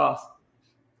come across.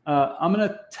 I'm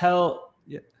gonna tell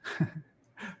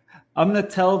I'm going to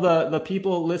tell the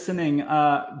people listening,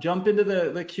 jump into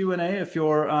the Q&A if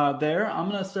you're there. I'm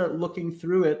going to start looking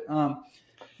through it.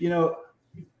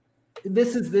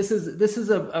 This is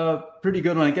a pretty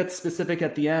good one. It gets specific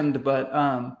at the end, but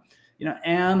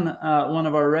Anne, one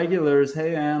of our regulars,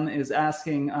 hey Anne, is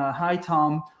asking, hi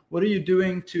Tom, what are you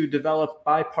doing to develop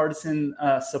bipartisan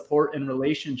support in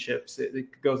relationships? It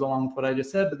goes along with what I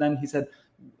just said, but then he said,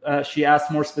 she asked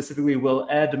more specifically, will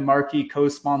Ed Markey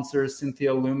co-sponsor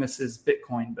Cynthia Lummis's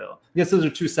Bitcoin bill? I guess those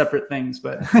are two separate things,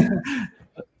 but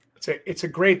it's a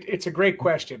great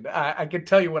question. I can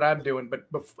tell you what I'm doing, but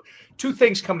two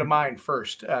things come to mind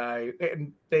first,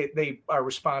 and they are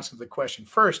responsive to the question.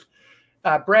 First,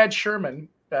 Brad Sherman,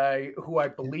 who I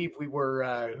believe we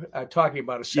were talking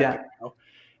about a second ago,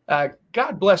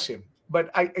 God bless him. But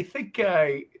I think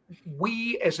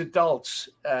we as adults,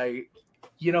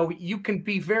 you can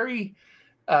be very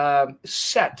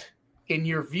set in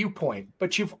your viewpoint,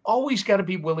 but you've always got to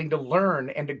be willing to learn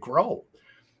and to grow.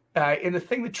 And the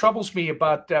thing that troubles me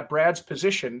about Brad's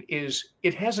position is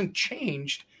it hasn't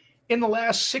changed in the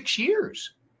last 6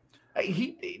 years.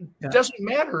 It doesn't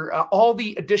matter all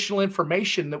the additional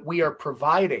information that we are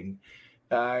providing.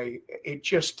 I'll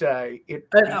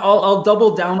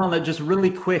double down on that just really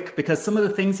quick, because some of the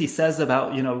things he says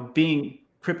about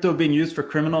crypto being used for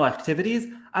criminal activities.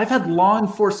 I've had law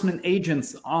enforcement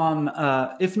agents on,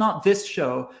 if not this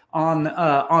show, on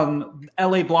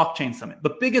LA Blockchain Summit,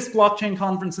 the biggest blockchain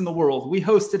conference in the world. We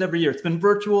host it every year. It's been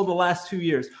virtual the last 2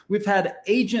 years. We've had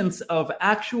agents of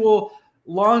actual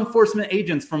law enforcement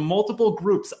agents from multiple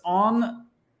groups on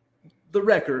the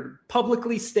record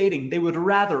publicly stating they would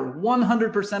rather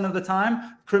 100% of the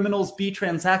time criminals be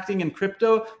transacting in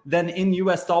crypto than in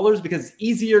US dollars because it's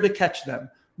easier to catch them.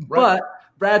 Right. But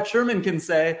Brad Sherman can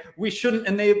say we shouldn't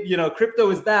enable, crypto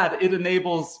is bad. It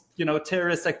enables,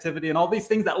 terrorist activity and all these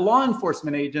things that law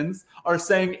enforcement agents are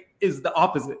saying is the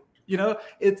opposite.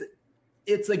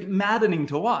 It's like maddening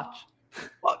to watch.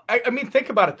 Well, I mean, think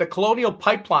about it. The Colonial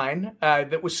Pipeline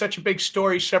that was such a big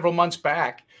story several months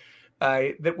back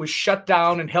that was shut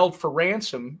down and held for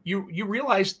ransom. You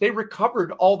realize they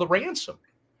recovered all the ransom.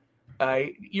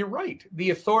 You're right.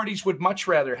 The authorities would much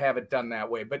rather have it done that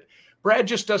way. But Brad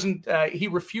just doesn't, he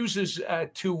refuses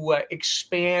to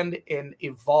expand and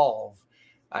evolve.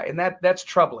 And that's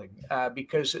troubling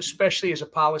because especially as a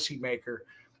policymaker,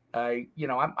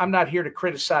 I'm not here to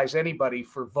criticize anybody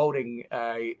for voting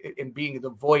and being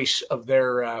the voice of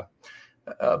their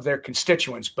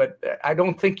constituents, but I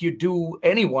don't think you do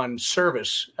anyone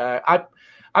service.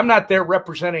 I'm not there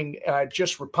representing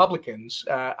just Republicans.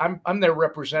 I'm there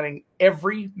representing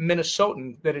every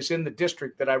Minnesotan that is in the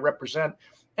district that I represent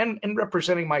and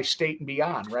representing my state and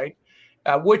beyond, right?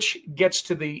 Which gets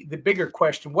to the bigger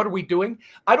question. What are we doing?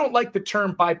 I don't like the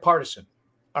term bipartisan.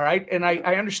 All right. And I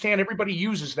understand everybody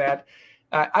uses that.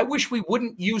 I wish we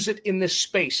wouldn't use it in this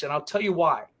space. And I'll tell you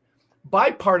why.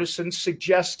 Bipartisan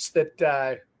suggests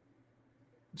that,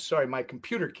 sorry, my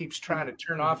computer keeps trying to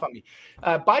turn off on me.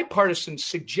 Bipartisan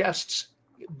suggests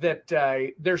that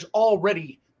there's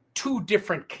already two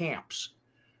different camps.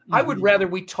 Mm-hmm. I would rather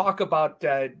we talk about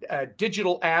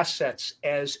digital assets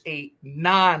as a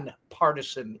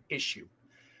non-partisan issue.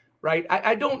 Right.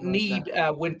 I don't need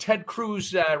when Ted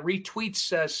Cruz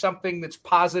retweets something that's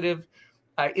positive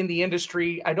in the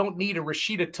industry. I don't need a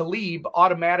Rashida Tlaib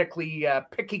automatically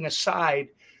picking a side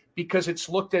because it's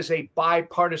looked as a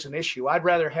bipartisan issue. I'd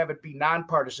rather have it be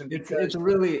nonpartisan. Because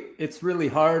it's really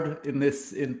hard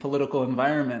in political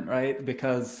environment, right?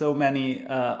 Because so many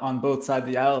on both sides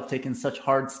of the aisle have taken such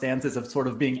hard stances of sort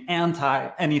of being anti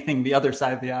anything the other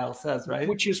side of the aisle says, right?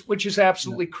 Which is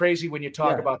absolutely crazy when you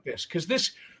talk about this, because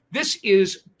this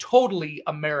is totally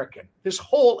American. This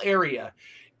whole area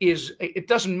it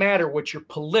doesn't matter what your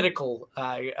political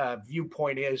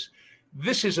viewpoint is.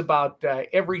 This is about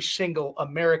every single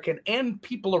American and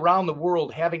people around the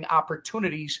world having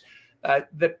opportunities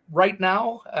that right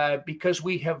now, because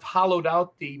we have hollowed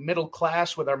out the middle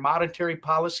class with our monetary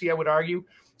policy, I would argue,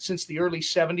 since the early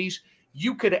 70s,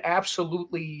 you could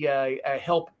absolutely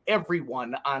help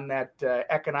everyone on that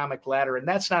economic ladder. And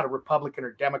that's not a Republican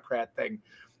or Democrat thing.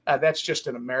 That's just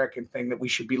an American thing that we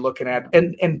should be looking at.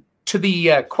 And to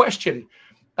the question,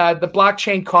 the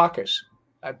Blockchain Caucus,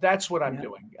 that's what I'm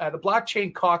doing. The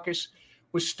Blockchain Caucus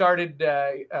was started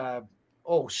 7-8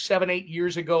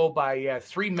 years ago by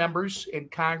 3 members in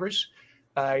Congress.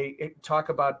 Talk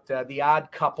about the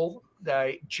odd couple,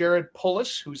 Jared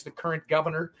Polis, who's the current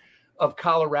governor of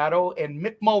Colorado, and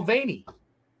Mick Mulvaney,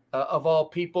 of all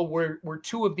people, were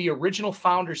 2 of the original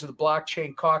founders of the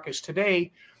Blockchain Caucus.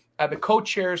 Today, the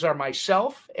co-chairs are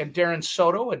myself and Darren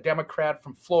Soto, a Democrat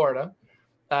from Florida.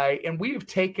 And we have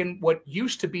taken what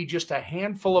used to be just a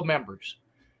handful of members,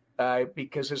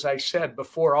 because as I said,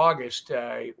 before August,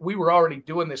 we were already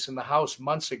doing this in the House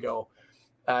months ago.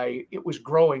 It was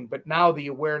growing, but now the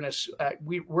awareness,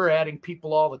 we're adding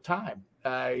people all the time.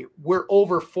 We're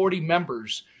over 40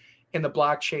 members in the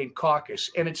Blockchain Caucus,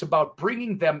 and it's about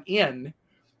bringing them in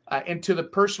and to the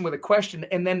person with a question,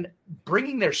 and then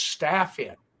bringing their staff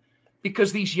in,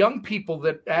 because these young people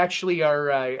that actually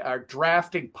are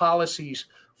drafting policies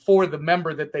for the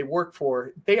member that they work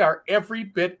for, they are every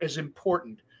bit as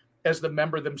important as the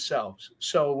member themselves.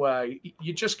 So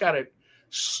you just got to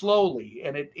slowly,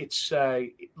 and it's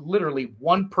literally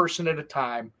one person at a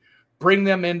time, bring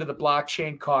them into the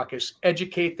Blockchain Caucus,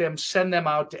 educate them, send them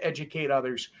out to educate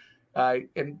others,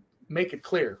 and make it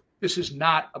clear. This is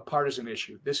not a partisan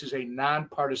issue. This is a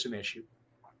nonpartisan issue.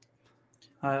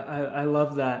 I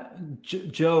love that.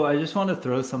 Joe, I just want to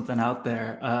throw something out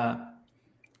there.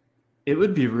 It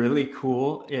would be really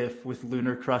cool if with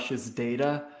Lunar Crush's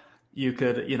data, you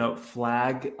could,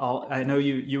 flag all. I know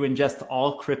you ingest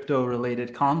all crypto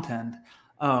related content.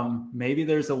 Maybe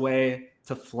there's a way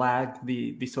to flag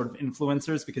the sort of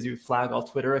influencers, because you flag all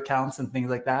Twitter accounts and things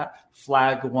like that,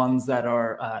 flag ones that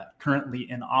are currently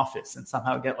in office, and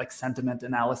somehow get like sentiment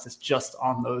analysis just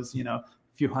on those,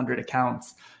 few hundred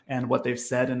accounts and what they've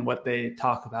said and what they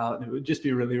talk about. It would just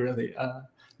be really, really,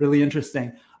 really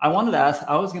interesting. I wanted to ask,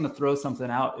 I was going to throw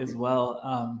something out as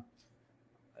well.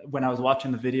 When I was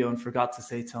watching the video and forgot to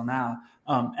say till now,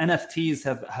 NFTs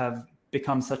have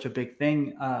become such a big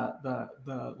thing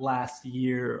the last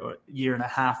year or year and a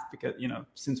half, because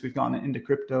since we've gone into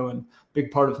crypto and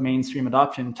big part of mainstream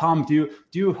adoption. Tom, do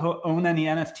you own any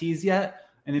NFTs yet?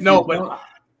 And if no,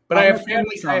 but I have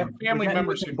family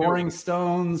members who Boring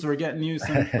Stones. We're getting you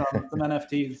some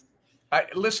NFTs.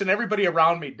 Listen, everybody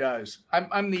around me does.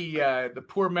 I'm the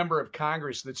poor member of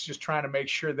Congress that's just trying to make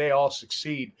sure they all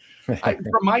succeed. From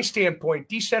my standpoint,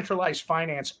 decentralized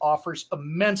finance offers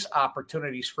immense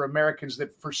opportunities for Americans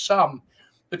that, for some,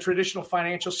 the traditional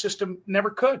financial system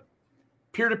never could.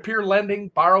 Peer-to-peer lending,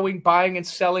 borrowing, buying, and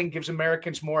selling gives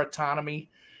Americans more autonomy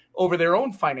over their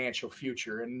own financial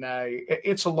future. And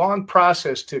it's a long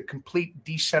process to complete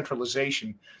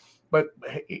decentralization. But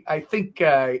I think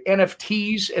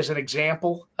NFTs, as an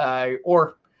example,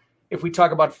 or if we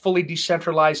talk about fully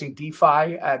decentralizing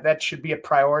DeFi, that should be a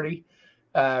priority.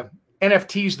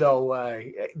 NFTs, though,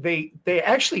 they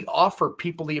actually offer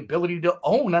people the ability to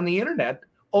own on the internet,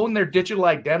 own their digital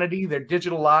identity, their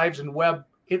digital lives, and web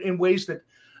in ways that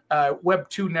Web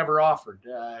 2 never offered.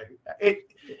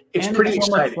 It's pretty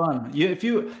exciting. So much fun.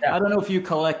 I don't know if you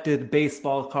collected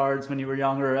baseball cards when you were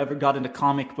younger or ever got into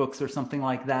comic books or something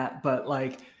like that, but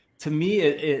like, to me,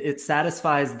 it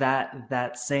satisfies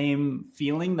that same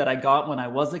feeling that I got when I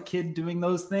was a kid doing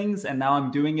those things, and now I'm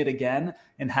doing it again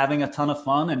and having a ton of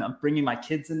fun, and I'm bringing my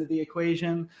kids into the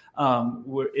equation.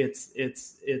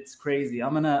 It's crazy.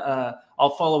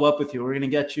 I'll follow up with you. We're gonna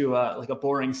get you like a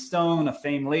Boring Stone, a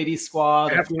Fame Lady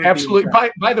Squad. Absolutely.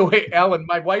 By the way, Alan,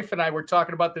 my wife and I were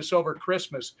talking about this over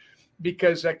Christmas,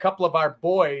 because a couple of our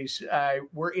boys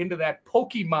were into that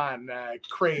Pokemon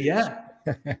craze. Yeah.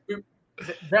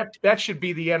 That should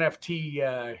be the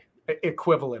NFT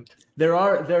equivalent.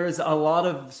 There is a lot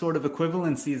of sort of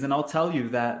equivalencies, and I'll tell you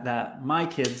that my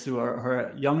kids who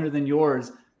are younger than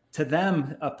yours, to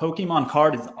them a Pokemon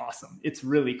card is awesome. It's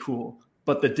really cool.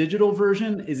 But the digital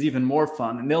version is even more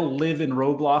fun, and they'll live in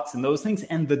Roblox and those things.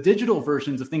 And the digital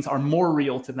versions of things are more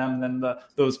real to them than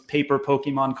those paper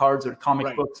Pokemon cards or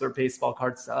comic books or baseball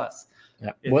cards to us.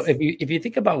 Yeah. Well, if you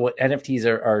think about what NFTs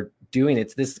are doing,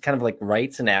 it's this kind of like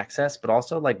rights and access, but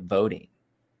also like voting,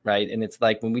 right? And it's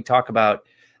like when we talk about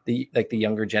the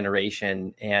younger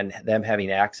generation and them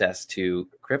having access to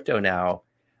crypto now,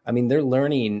 I mean, they're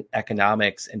learning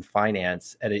economics and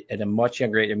finance at a much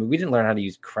younger age. I mean, we didn't learn how to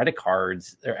use credit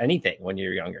cards or anything when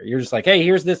you're younger. You're just like, hey,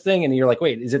 here's this thing. And you're like,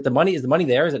 wait, is it the money? Is the money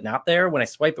there? Is it not there? When I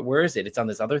swipe it, where is it? It's on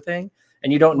this other thing.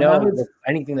 And you don't know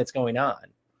anything that's going on.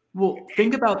 Well,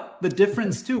 think about the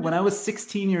difference too. When I was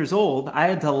 16 years old, I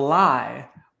had to lie.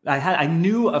 I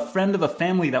knew a friend of a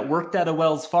family that worked at a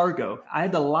Wells Fargo. I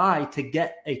had to lie to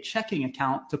get a checking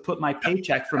account to put my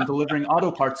paycheck from delivering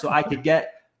auto parts, so I could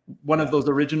get one of those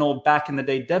original back in the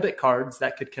day debit cards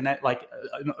that could connect, like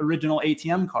an original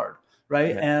ATM card,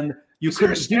 right? Yeah. And you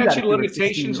couldn't do that. Statute of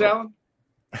limitations, Alan?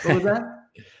 What was that?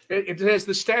 It has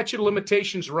the statute of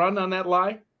limitations run on that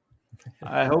lie.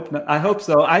 I hope not. I hope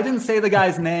so. I didn't say the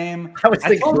guy's name. I was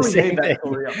thinking the same thing.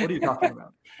 What are you talking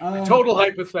about? Total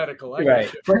hypothetical. Right.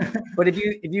 But if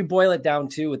you boil it down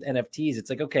too with NFTs, it's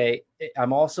like, okay,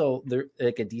 I'm also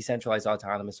like a decentralized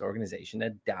autonomous organization,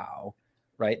 a DAO,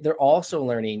 right? They're also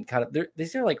learning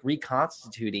these are like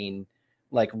reconstituting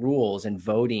like rules and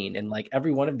voting, and like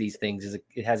every one of these things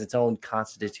it has its own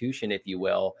constitution, if you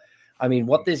will. I mean,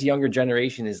 what this younger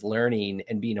generation is learning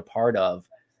and being a part of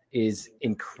is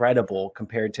incredible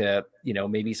compared to,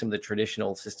 maybe some of the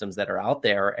traditional systems that are out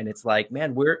there. And it's like,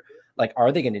 man, we're like,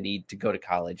 are they going to need to go to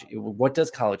college? What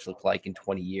does college look like in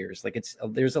 20 years? Like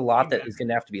there's a lot that is going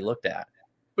to have to be looked at.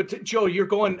 But Joe, you're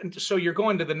going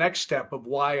to the next step of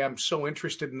why I'm so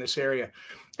interested in this area.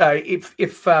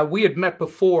 If we had met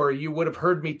before, you would have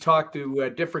heard me talk to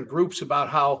different groups about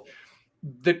how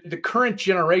the current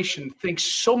generation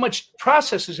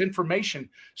processes information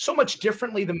so much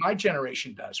differently than my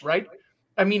generation does, right?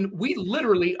 I mean, we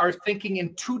literally are thinking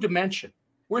in 2 dimensions.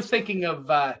 We're thinking of,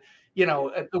 the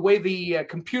way the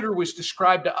computer was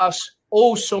described to us,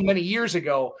 so many years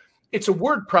ago. It's a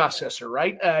word processor,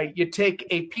 right? You take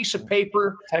a piece of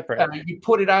paper, you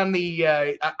put it on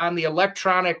the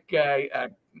electronic,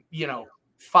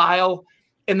 file,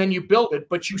 and then you build it,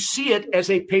 but you see it as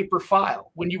a paper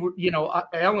file. When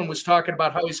Alan was talking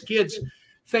about how his kids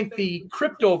think the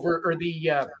crypto or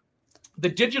the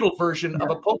digital version of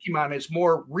a Pokemon is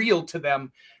more real to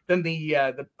them than the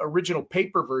original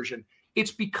paper version.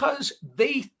 It's because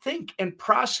they think and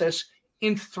process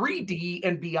in 3D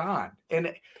and beyond.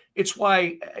 And it's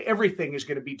why everything is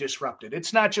going to be disrupted.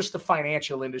 It's not just the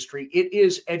financial industry. It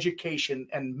is education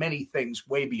and many things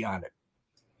way beyond it.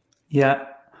 Yeah,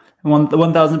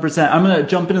 1,000%. I'm going to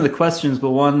jump into the questions, but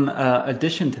one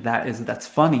addition to that that's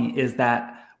funny is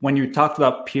that when you talked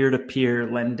about peer-to-peer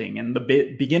lending, and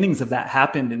the beginnings of that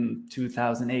happened in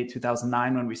 2008,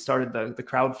 2009, when we started the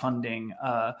crowdfunding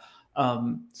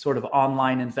sort of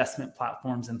online investment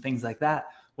platforms and things like that.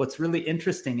 What's really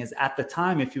interesting is at the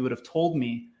time, if you would have told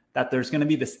me that there's going to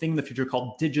be this thing in the future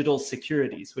called digital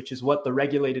securities, which is what the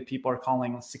regulated people are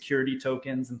calling security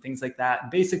tokens and things like that, and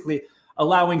basically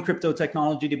allowing crypto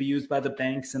technology to be used by the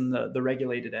banks and the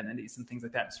regulated entities and things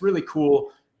like that. It's really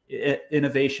cool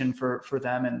innovation for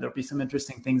them, and there'll be some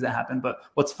interesting things that happen. But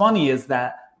what's funny is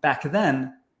that back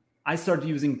then, I started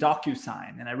using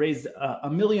DocuSign, and I raised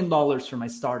 $1 million for my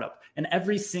startup. And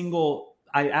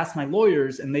I asked my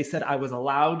lawyers, and they said I was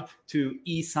allowed to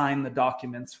e-sign the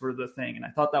documents for the thing. And I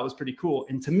thought that was pretty cool.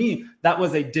 And to me, that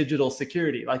was a digital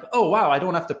security. Like, oh, wow, I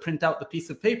don't have to print out the piece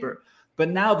of paper. But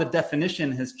now the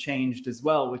definition has changed as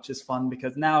well, which is fun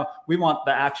because now we want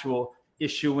the actual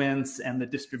issuance and the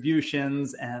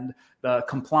distributions and the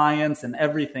compliance and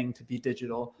everything to be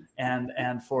digital, and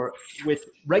which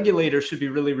regulators should be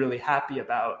really, really happy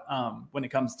about when it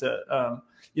comes to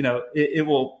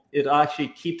it'll actually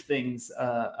keep things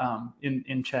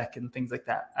in check and things like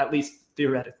that, at least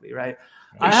theoretically, right?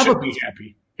 I should be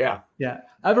happy. Yeah.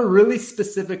 I have a really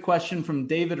specific question from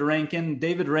David Rankin.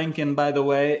 David Rankin, by the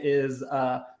way,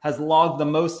 has logged the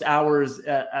most hours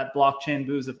at Blockchain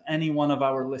Booze of any one of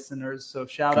our listeners. So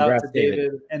shout out to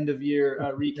David. End of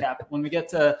year recap. When we get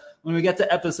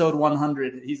to episode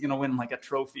 100, he's gonna win like a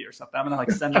trophy or something. I'm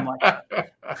gonna send him like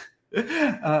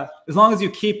that. As long as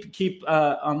you keep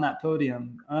on that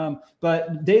podium.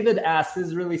 But David asks, this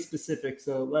is really specific,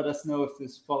 so let us know if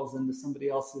this falls into somebody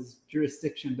else's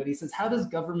jurisdiction. But he says, how does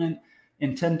government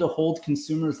intend to hold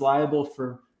consumers liable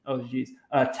for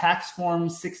tax form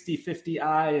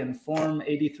 6050I and form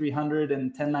 8300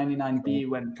 and 1099B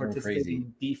when participating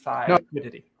in DeFi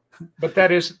liquidity? But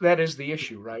that is the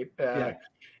issue, right?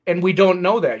 And we don't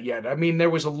know that yet. I mean, there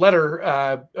was a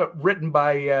letter written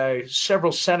by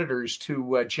several senators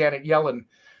to Janet Yellen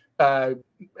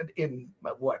in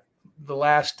the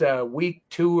last week,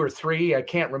 2 or 3, I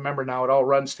can't remember now. It all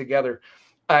runs together,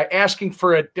 asking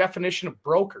for a definition of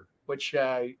broker, which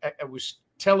I was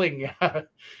telling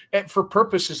for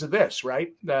purposes of this,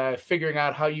 right? Figuring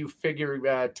out how you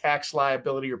figure tax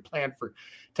liability or plan for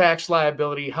tax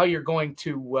liability, how you're going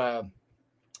to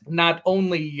not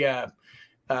only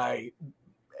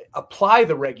apply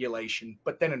the regulation,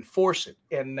 but then enforce it.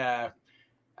 And I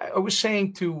was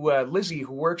saying to Lizzie,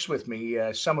 who works with me,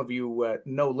 some of you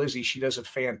know Lizzie, she does a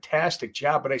fantastic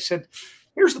job. But I said,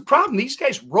 here's the problem. These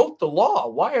guys wrote the law.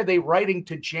 Why are they writing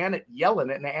to Janet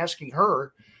Yellen and asking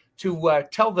her to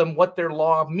tell them what their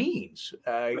law means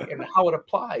and how it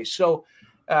applies? So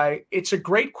it's a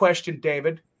great question,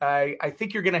 David. I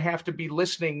think you're going to have to be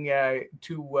listening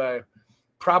to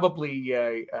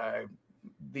probably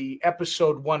the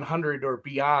episode 100 or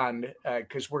beyond,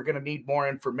 because we're going to need more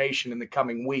information in the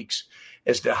coming weeks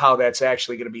as to how that's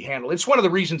actually going to be handled. It's one of the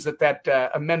reasons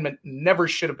that amendment never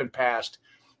should have been passed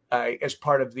as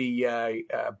part of the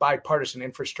bipartisan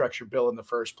infrastructure bill in the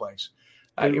first place.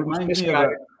 It reminds me of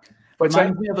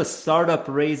Reminds me of a startup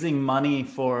raising money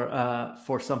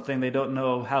for something they don't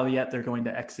know how yet they're going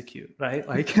to execute, right?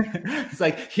 Like it's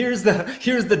like here's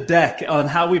the deck on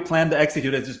how we plan to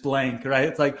execute it. It's just blank, right?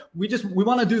 It's like we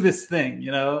want to do this thing,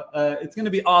 it's going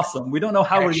to be awesome. We don't know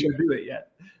how we're going to do it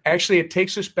yet. Actually, it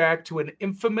takes us back to an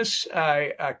infamous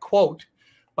quote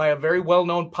by a very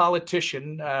well-known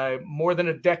politician more than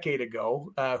a decade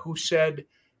ago, who said,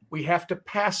 "We have to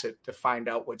pass it to find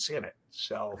out what's in it."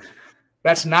 So.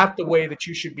 That's not the way that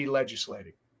you should be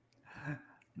legislating.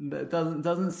 That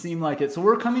doesn't seem like it. So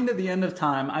we're coming to the end of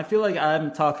time. I feel like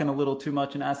I'm talking a little too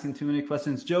much and asking too many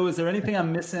questions. Joe, is there anything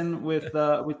I'm missing with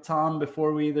Tom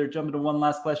before we either jump into one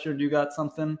last question or do you got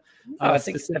something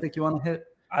specific you want to hit?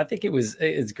 I think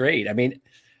it's great. I mean,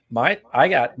 I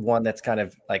got one that's kind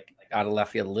of like out of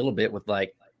left field a little bit with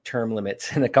like term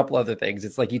limits and a couple other things.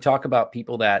 It's like you talk about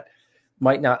people that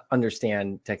might not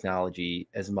understand technology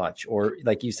as much, or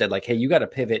like you said, like, hey, you got to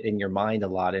pivot in your mind a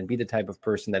lot and be the type of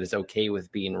person that is okay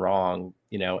with being wrong,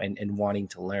 and wanting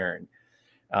to learn.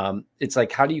 It's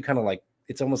like, how do you kind of like,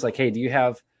 it's almost like, hey, do you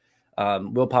have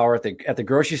willpower at the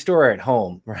grocery store or at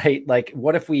home, right? Like,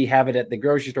 what if we have it at the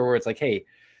grocery store where it's like, hey,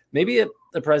 maybe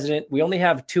the president, we only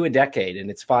have 2 a decade and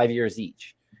it's 5 years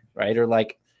each, right? Or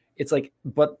like, it's like,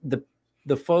 but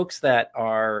the folks that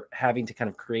are having to kind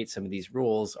of create some of these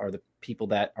rules are the people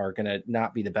that are going to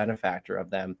not be the benefactor of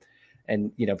them.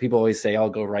 And, people always say, "Oh,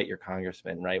 go write your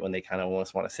congressman," right? When they kind of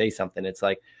almost want to say something, it's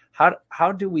like,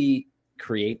 how do we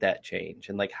create that change?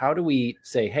 And like, how do we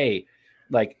say, hey,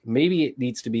 like maybe it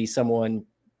needs to be someone,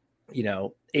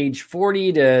 age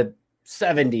 40 to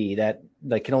 70 that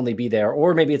like can only be there,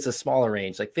 or maybe it's a smaller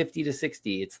range, like 50 to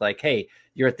 60. It's like, hey,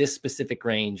 you're at this specific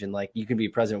range and like you can be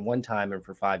president one time and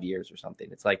for 5 years or something.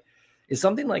 It's like, is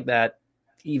something like that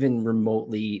even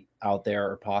remotely out there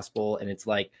or possible? And it's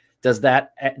like, does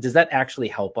that actually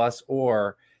help us?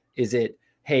 Or is it,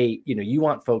 hey, you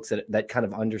want folks that kind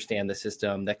of understand the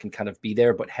system, that can kind of be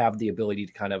there, but have the ability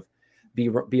to kind of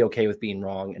be okay with being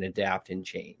wrong and adapt and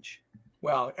change?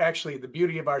 Well, actually, the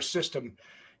beauty of our system,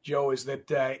 Joe, is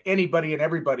that anybody and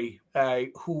everybody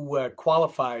who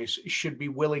qualifies should be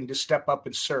willing to step up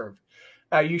and serve.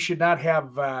 You should not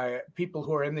have people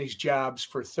who are in these jobs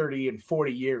for 30 and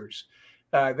 40 years.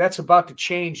 That's about to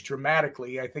change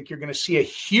dramatically. I think you're going to see a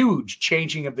huge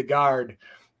changing of the guard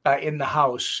in the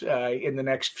House in the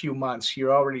next few months.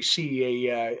 You already see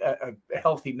a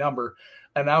healthy number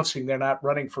announcing they're not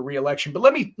running for re-election. But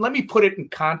let me put it in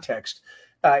context.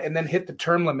 And then hit the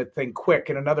term limit thing quick.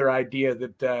 And another idea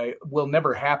that will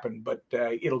never happen, but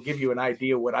it'll give you an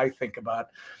idea what I think about.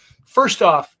 First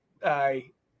off,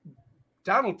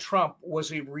 Donald Trump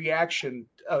was a reaction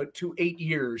to 8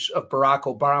 years of Barack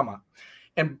Obama.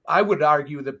 And I would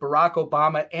argue that Barack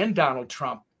Obama and Donald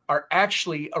Trump are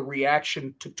actually a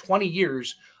reaction to 20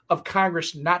 years of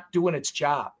Congress not doing its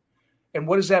job. And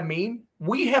what does that mean?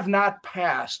 We have not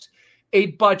passed a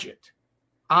budget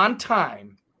on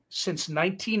time since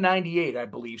 1998, I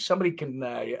believe. Somebody can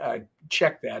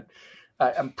check that.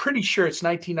 I'm pretty sure it's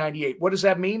 1998. What does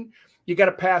that mean? You got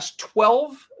to pass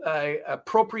 12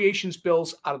 appropriations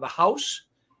bills out of the House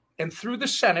and through the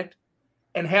Senate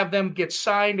and have them get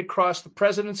signed across the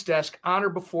president's desk on or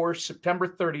before September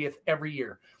 30th every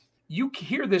year. You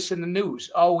hear this in the news.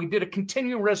 Oh, we did a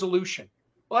continuing resolution.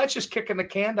 Well, that's just kicking the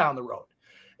can down the road.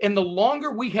 And the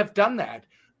longer we have done that,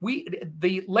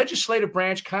 the legislative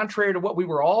branch, contrary to what we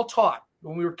were all taught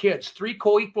when we were kids, 3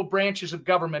 co-equal branches of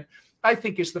government, I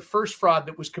think is the first fraud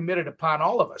that was committed upon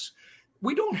all of us.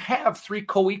 We don't have 3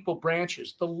 co-equal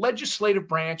branches. The legislative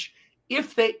branch,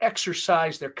 if they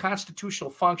exercise their constitutional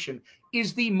function,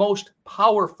 is the most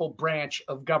powerful branch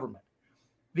of government.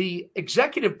 The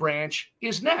executive branch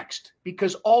is next,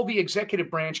 because all the executive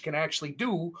branch can actually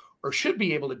do, or should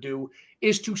be able to do,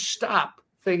 is to stop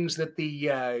things that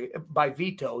by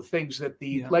veto, things that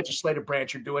the legislative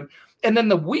branch are doing. And then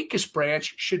the weakest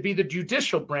branch should be the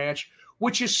judicial branch,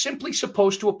 which is simply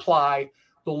supposed to apply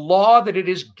the law that it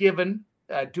is given,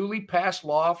 duly passed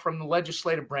law from the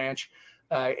legislative branch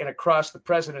and across the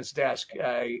president's desk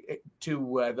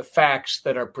to the facts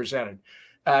that are presented.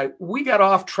 We got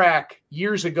off track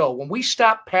years ago. When we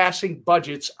stopped passing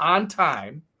budgets on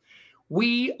time,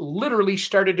 we literally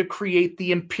started to create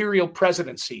the imperial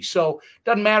presidency. So it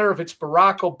doesn't matter if it's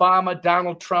Barack Obama,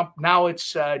 Donald Trump, now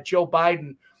it's Joe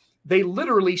Biden. They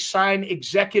literally sign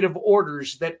executive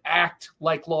orders that act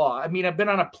like law. I mean, I've been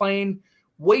on a plane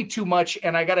way too much,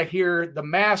 and I got to hear the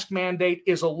mask mandate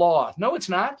is a law. No, it's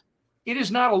not. It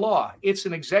is not a law. It's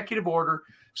an executive order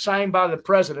signed by the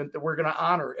president that we're going to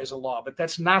honor as a law, but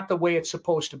that's not the way it's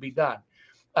supposed to be done.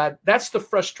 That's the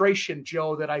frustration,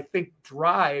 Joe, that I think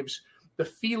drives the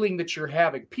feeling that you're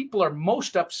having. People are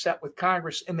most upset with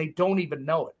Congress and they don't even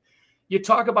know it. You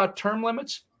talk about term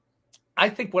limits. I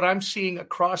think what I'm seeing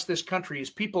across this country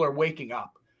is people are waking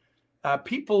up.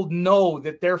 People know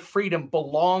that their freedom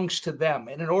belongs to them.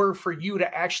 And in order for you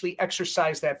to actually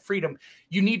exercise that freedom,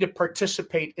 you need to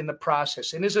participate in the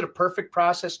process. And is it a perfect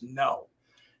process? No.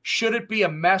 Should it be a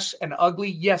mess and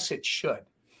ugly? Yes, it should.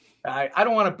 I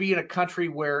don't want to be in a country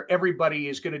where everybody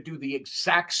is going to do the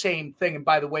exact same thing. And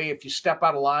by the way, if you step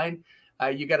out of line,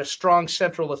 you got a strong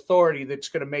central authority that's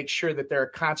going to make sure that there are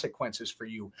consequences for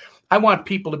you. I want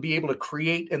people to be able to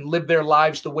create and live their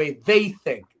lives the way they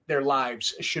think their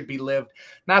lives should be lived,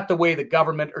 not the way the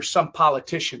government or some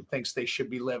politician thinks they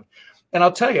should be lived. And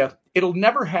I'll tell you, it'll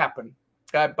never happen.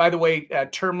 By the way,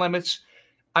 term limits,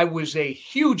 I was a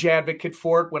huge advocate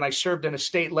for it when I served in a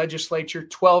state legislature.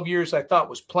 12 years I thought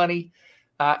was plenty.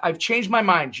 I've changed my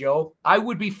mind, Joe. I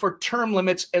would be for term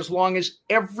limits as long as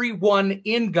everyone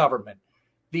in government,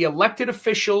 the elected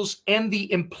officials and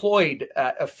the employed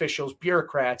officials,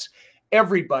 bureaucrats,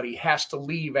 everybody has to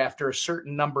leave after a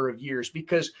certain number of years,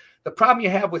 because the problem you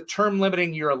have with term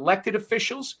limiting your elected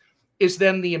officials is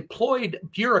then the employed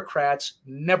bureaucrats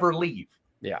never leave.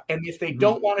 Yeah. And if they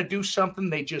don't want to do something,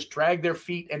 they just drag their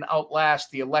feet and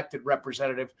outlast the elected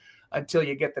representative until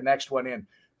you get the next one in.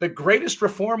 The greatest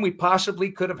reform we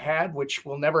possibly could have had, which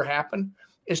will never happen,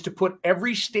 is to put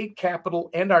every state capital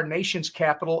and our nation's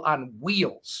capital on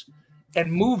wheels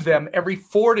and move them every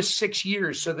 4 to 6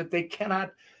 years so that they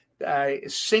cannot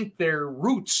sink their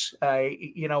roots,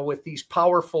 with these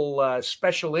powerful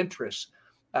special interests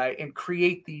and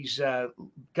create these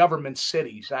government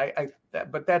cities.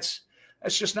 But that's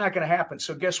just not going to happen.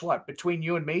 So guess what? Between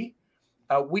you and me,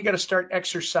 we got to start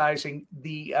exercising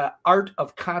the art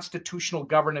of constitutional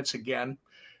governance again.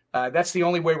 That's the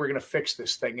only way we're going to fix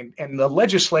this thing. And the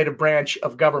legislative branch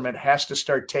of government has to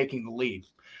start taking the lead.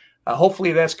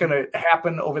 Hopefully that's going to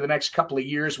happen over the next couple of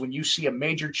years when you see a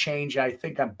major change, I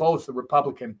think, on both the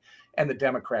Republican and the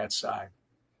Democrat side.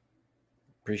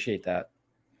 Appreciate that.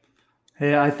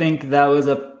 Hey, I think that was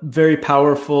a very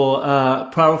powerful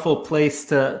place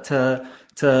to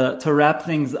wrap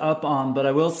things up on. But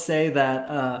I will say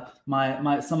that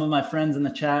some of my friends in the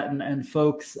chat and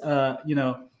folks, I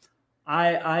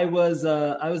was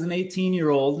an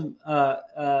 18-year-old.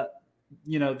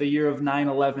 The year of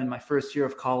 9/11, my first year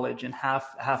of college, and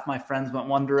half my friends went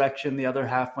one direction, the other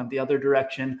half went the other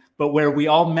direction. But where we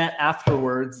all met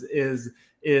afterwards is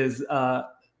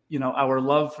our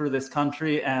love for this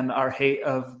country and our hate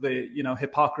of the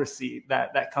hypocrisy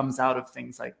that comes out of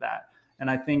things like that. And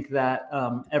I think that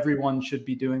everyone should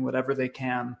be doing whatever they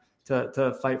can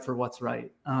to fight for what's right.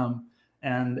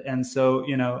 And so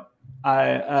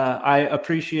I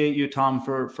appreciate you, Tom,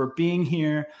 for being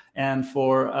here and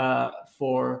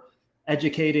for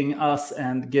educating us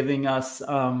and giving us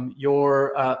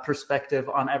your perspective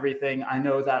on everything. I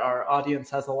know that our audience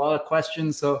has a lot of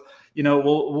questions, so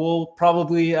we'll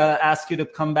probably ask you to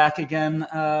come back again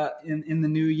in the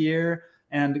new year.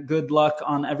 And good luck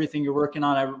on everything you're working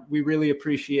on. We really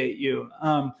appreciate you.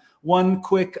 One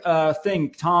quick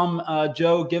thing, Tom,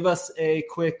 Joe, give us a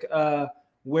quick.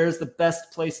 Where's the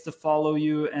best place to follow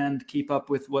you and keep up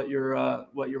with what you're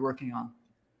working on?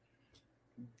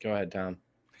 Go ahead, Tom.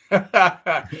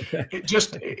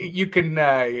 You can.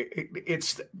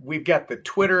 We've got the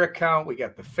Twitter account, we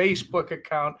got the Facebook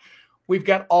account, we've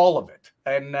got all of it.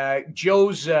 And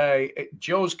Joe's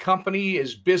company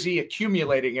is busy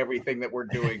accumulating everything that we're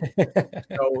doing.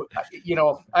 So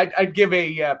I'd give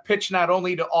a pitch not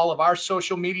only to all of our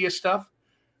social media stuff,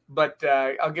 but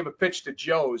I'll give a pitch to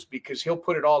Joe's, because he'll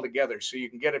put it all together. So you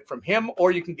can get it from him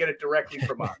or you can get it directly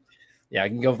from us. Yeah, I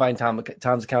can go find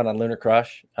Tom's account on Lunar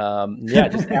Crush.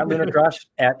 Just at Lunar Crush,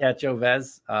 at Joe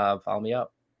Vez. Follow me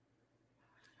up.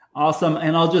 Awesome.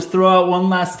 And I'll just throw out one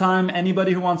last time.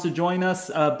 Anybody who wants to join us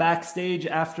backstage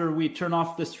after we turn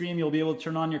off the stream, you'll be able to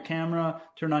turn on your camera,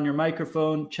 turn on your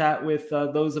microphone, chat with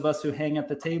those of us who hang at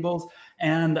the tables.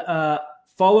 And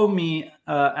follow me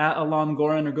at Alon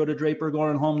Goren, or go to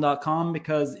drapergorenhome.com,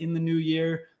 because in the new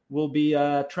year, we'll be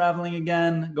traveling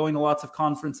again, going to lots of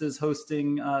conferences,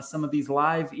 hosting some of these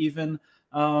live even.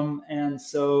 And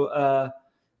so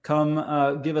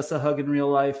come give us a hug in real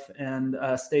life, and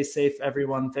stay safe,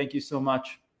 everyone. Thank you so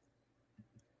much.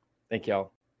 Thank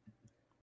y'all.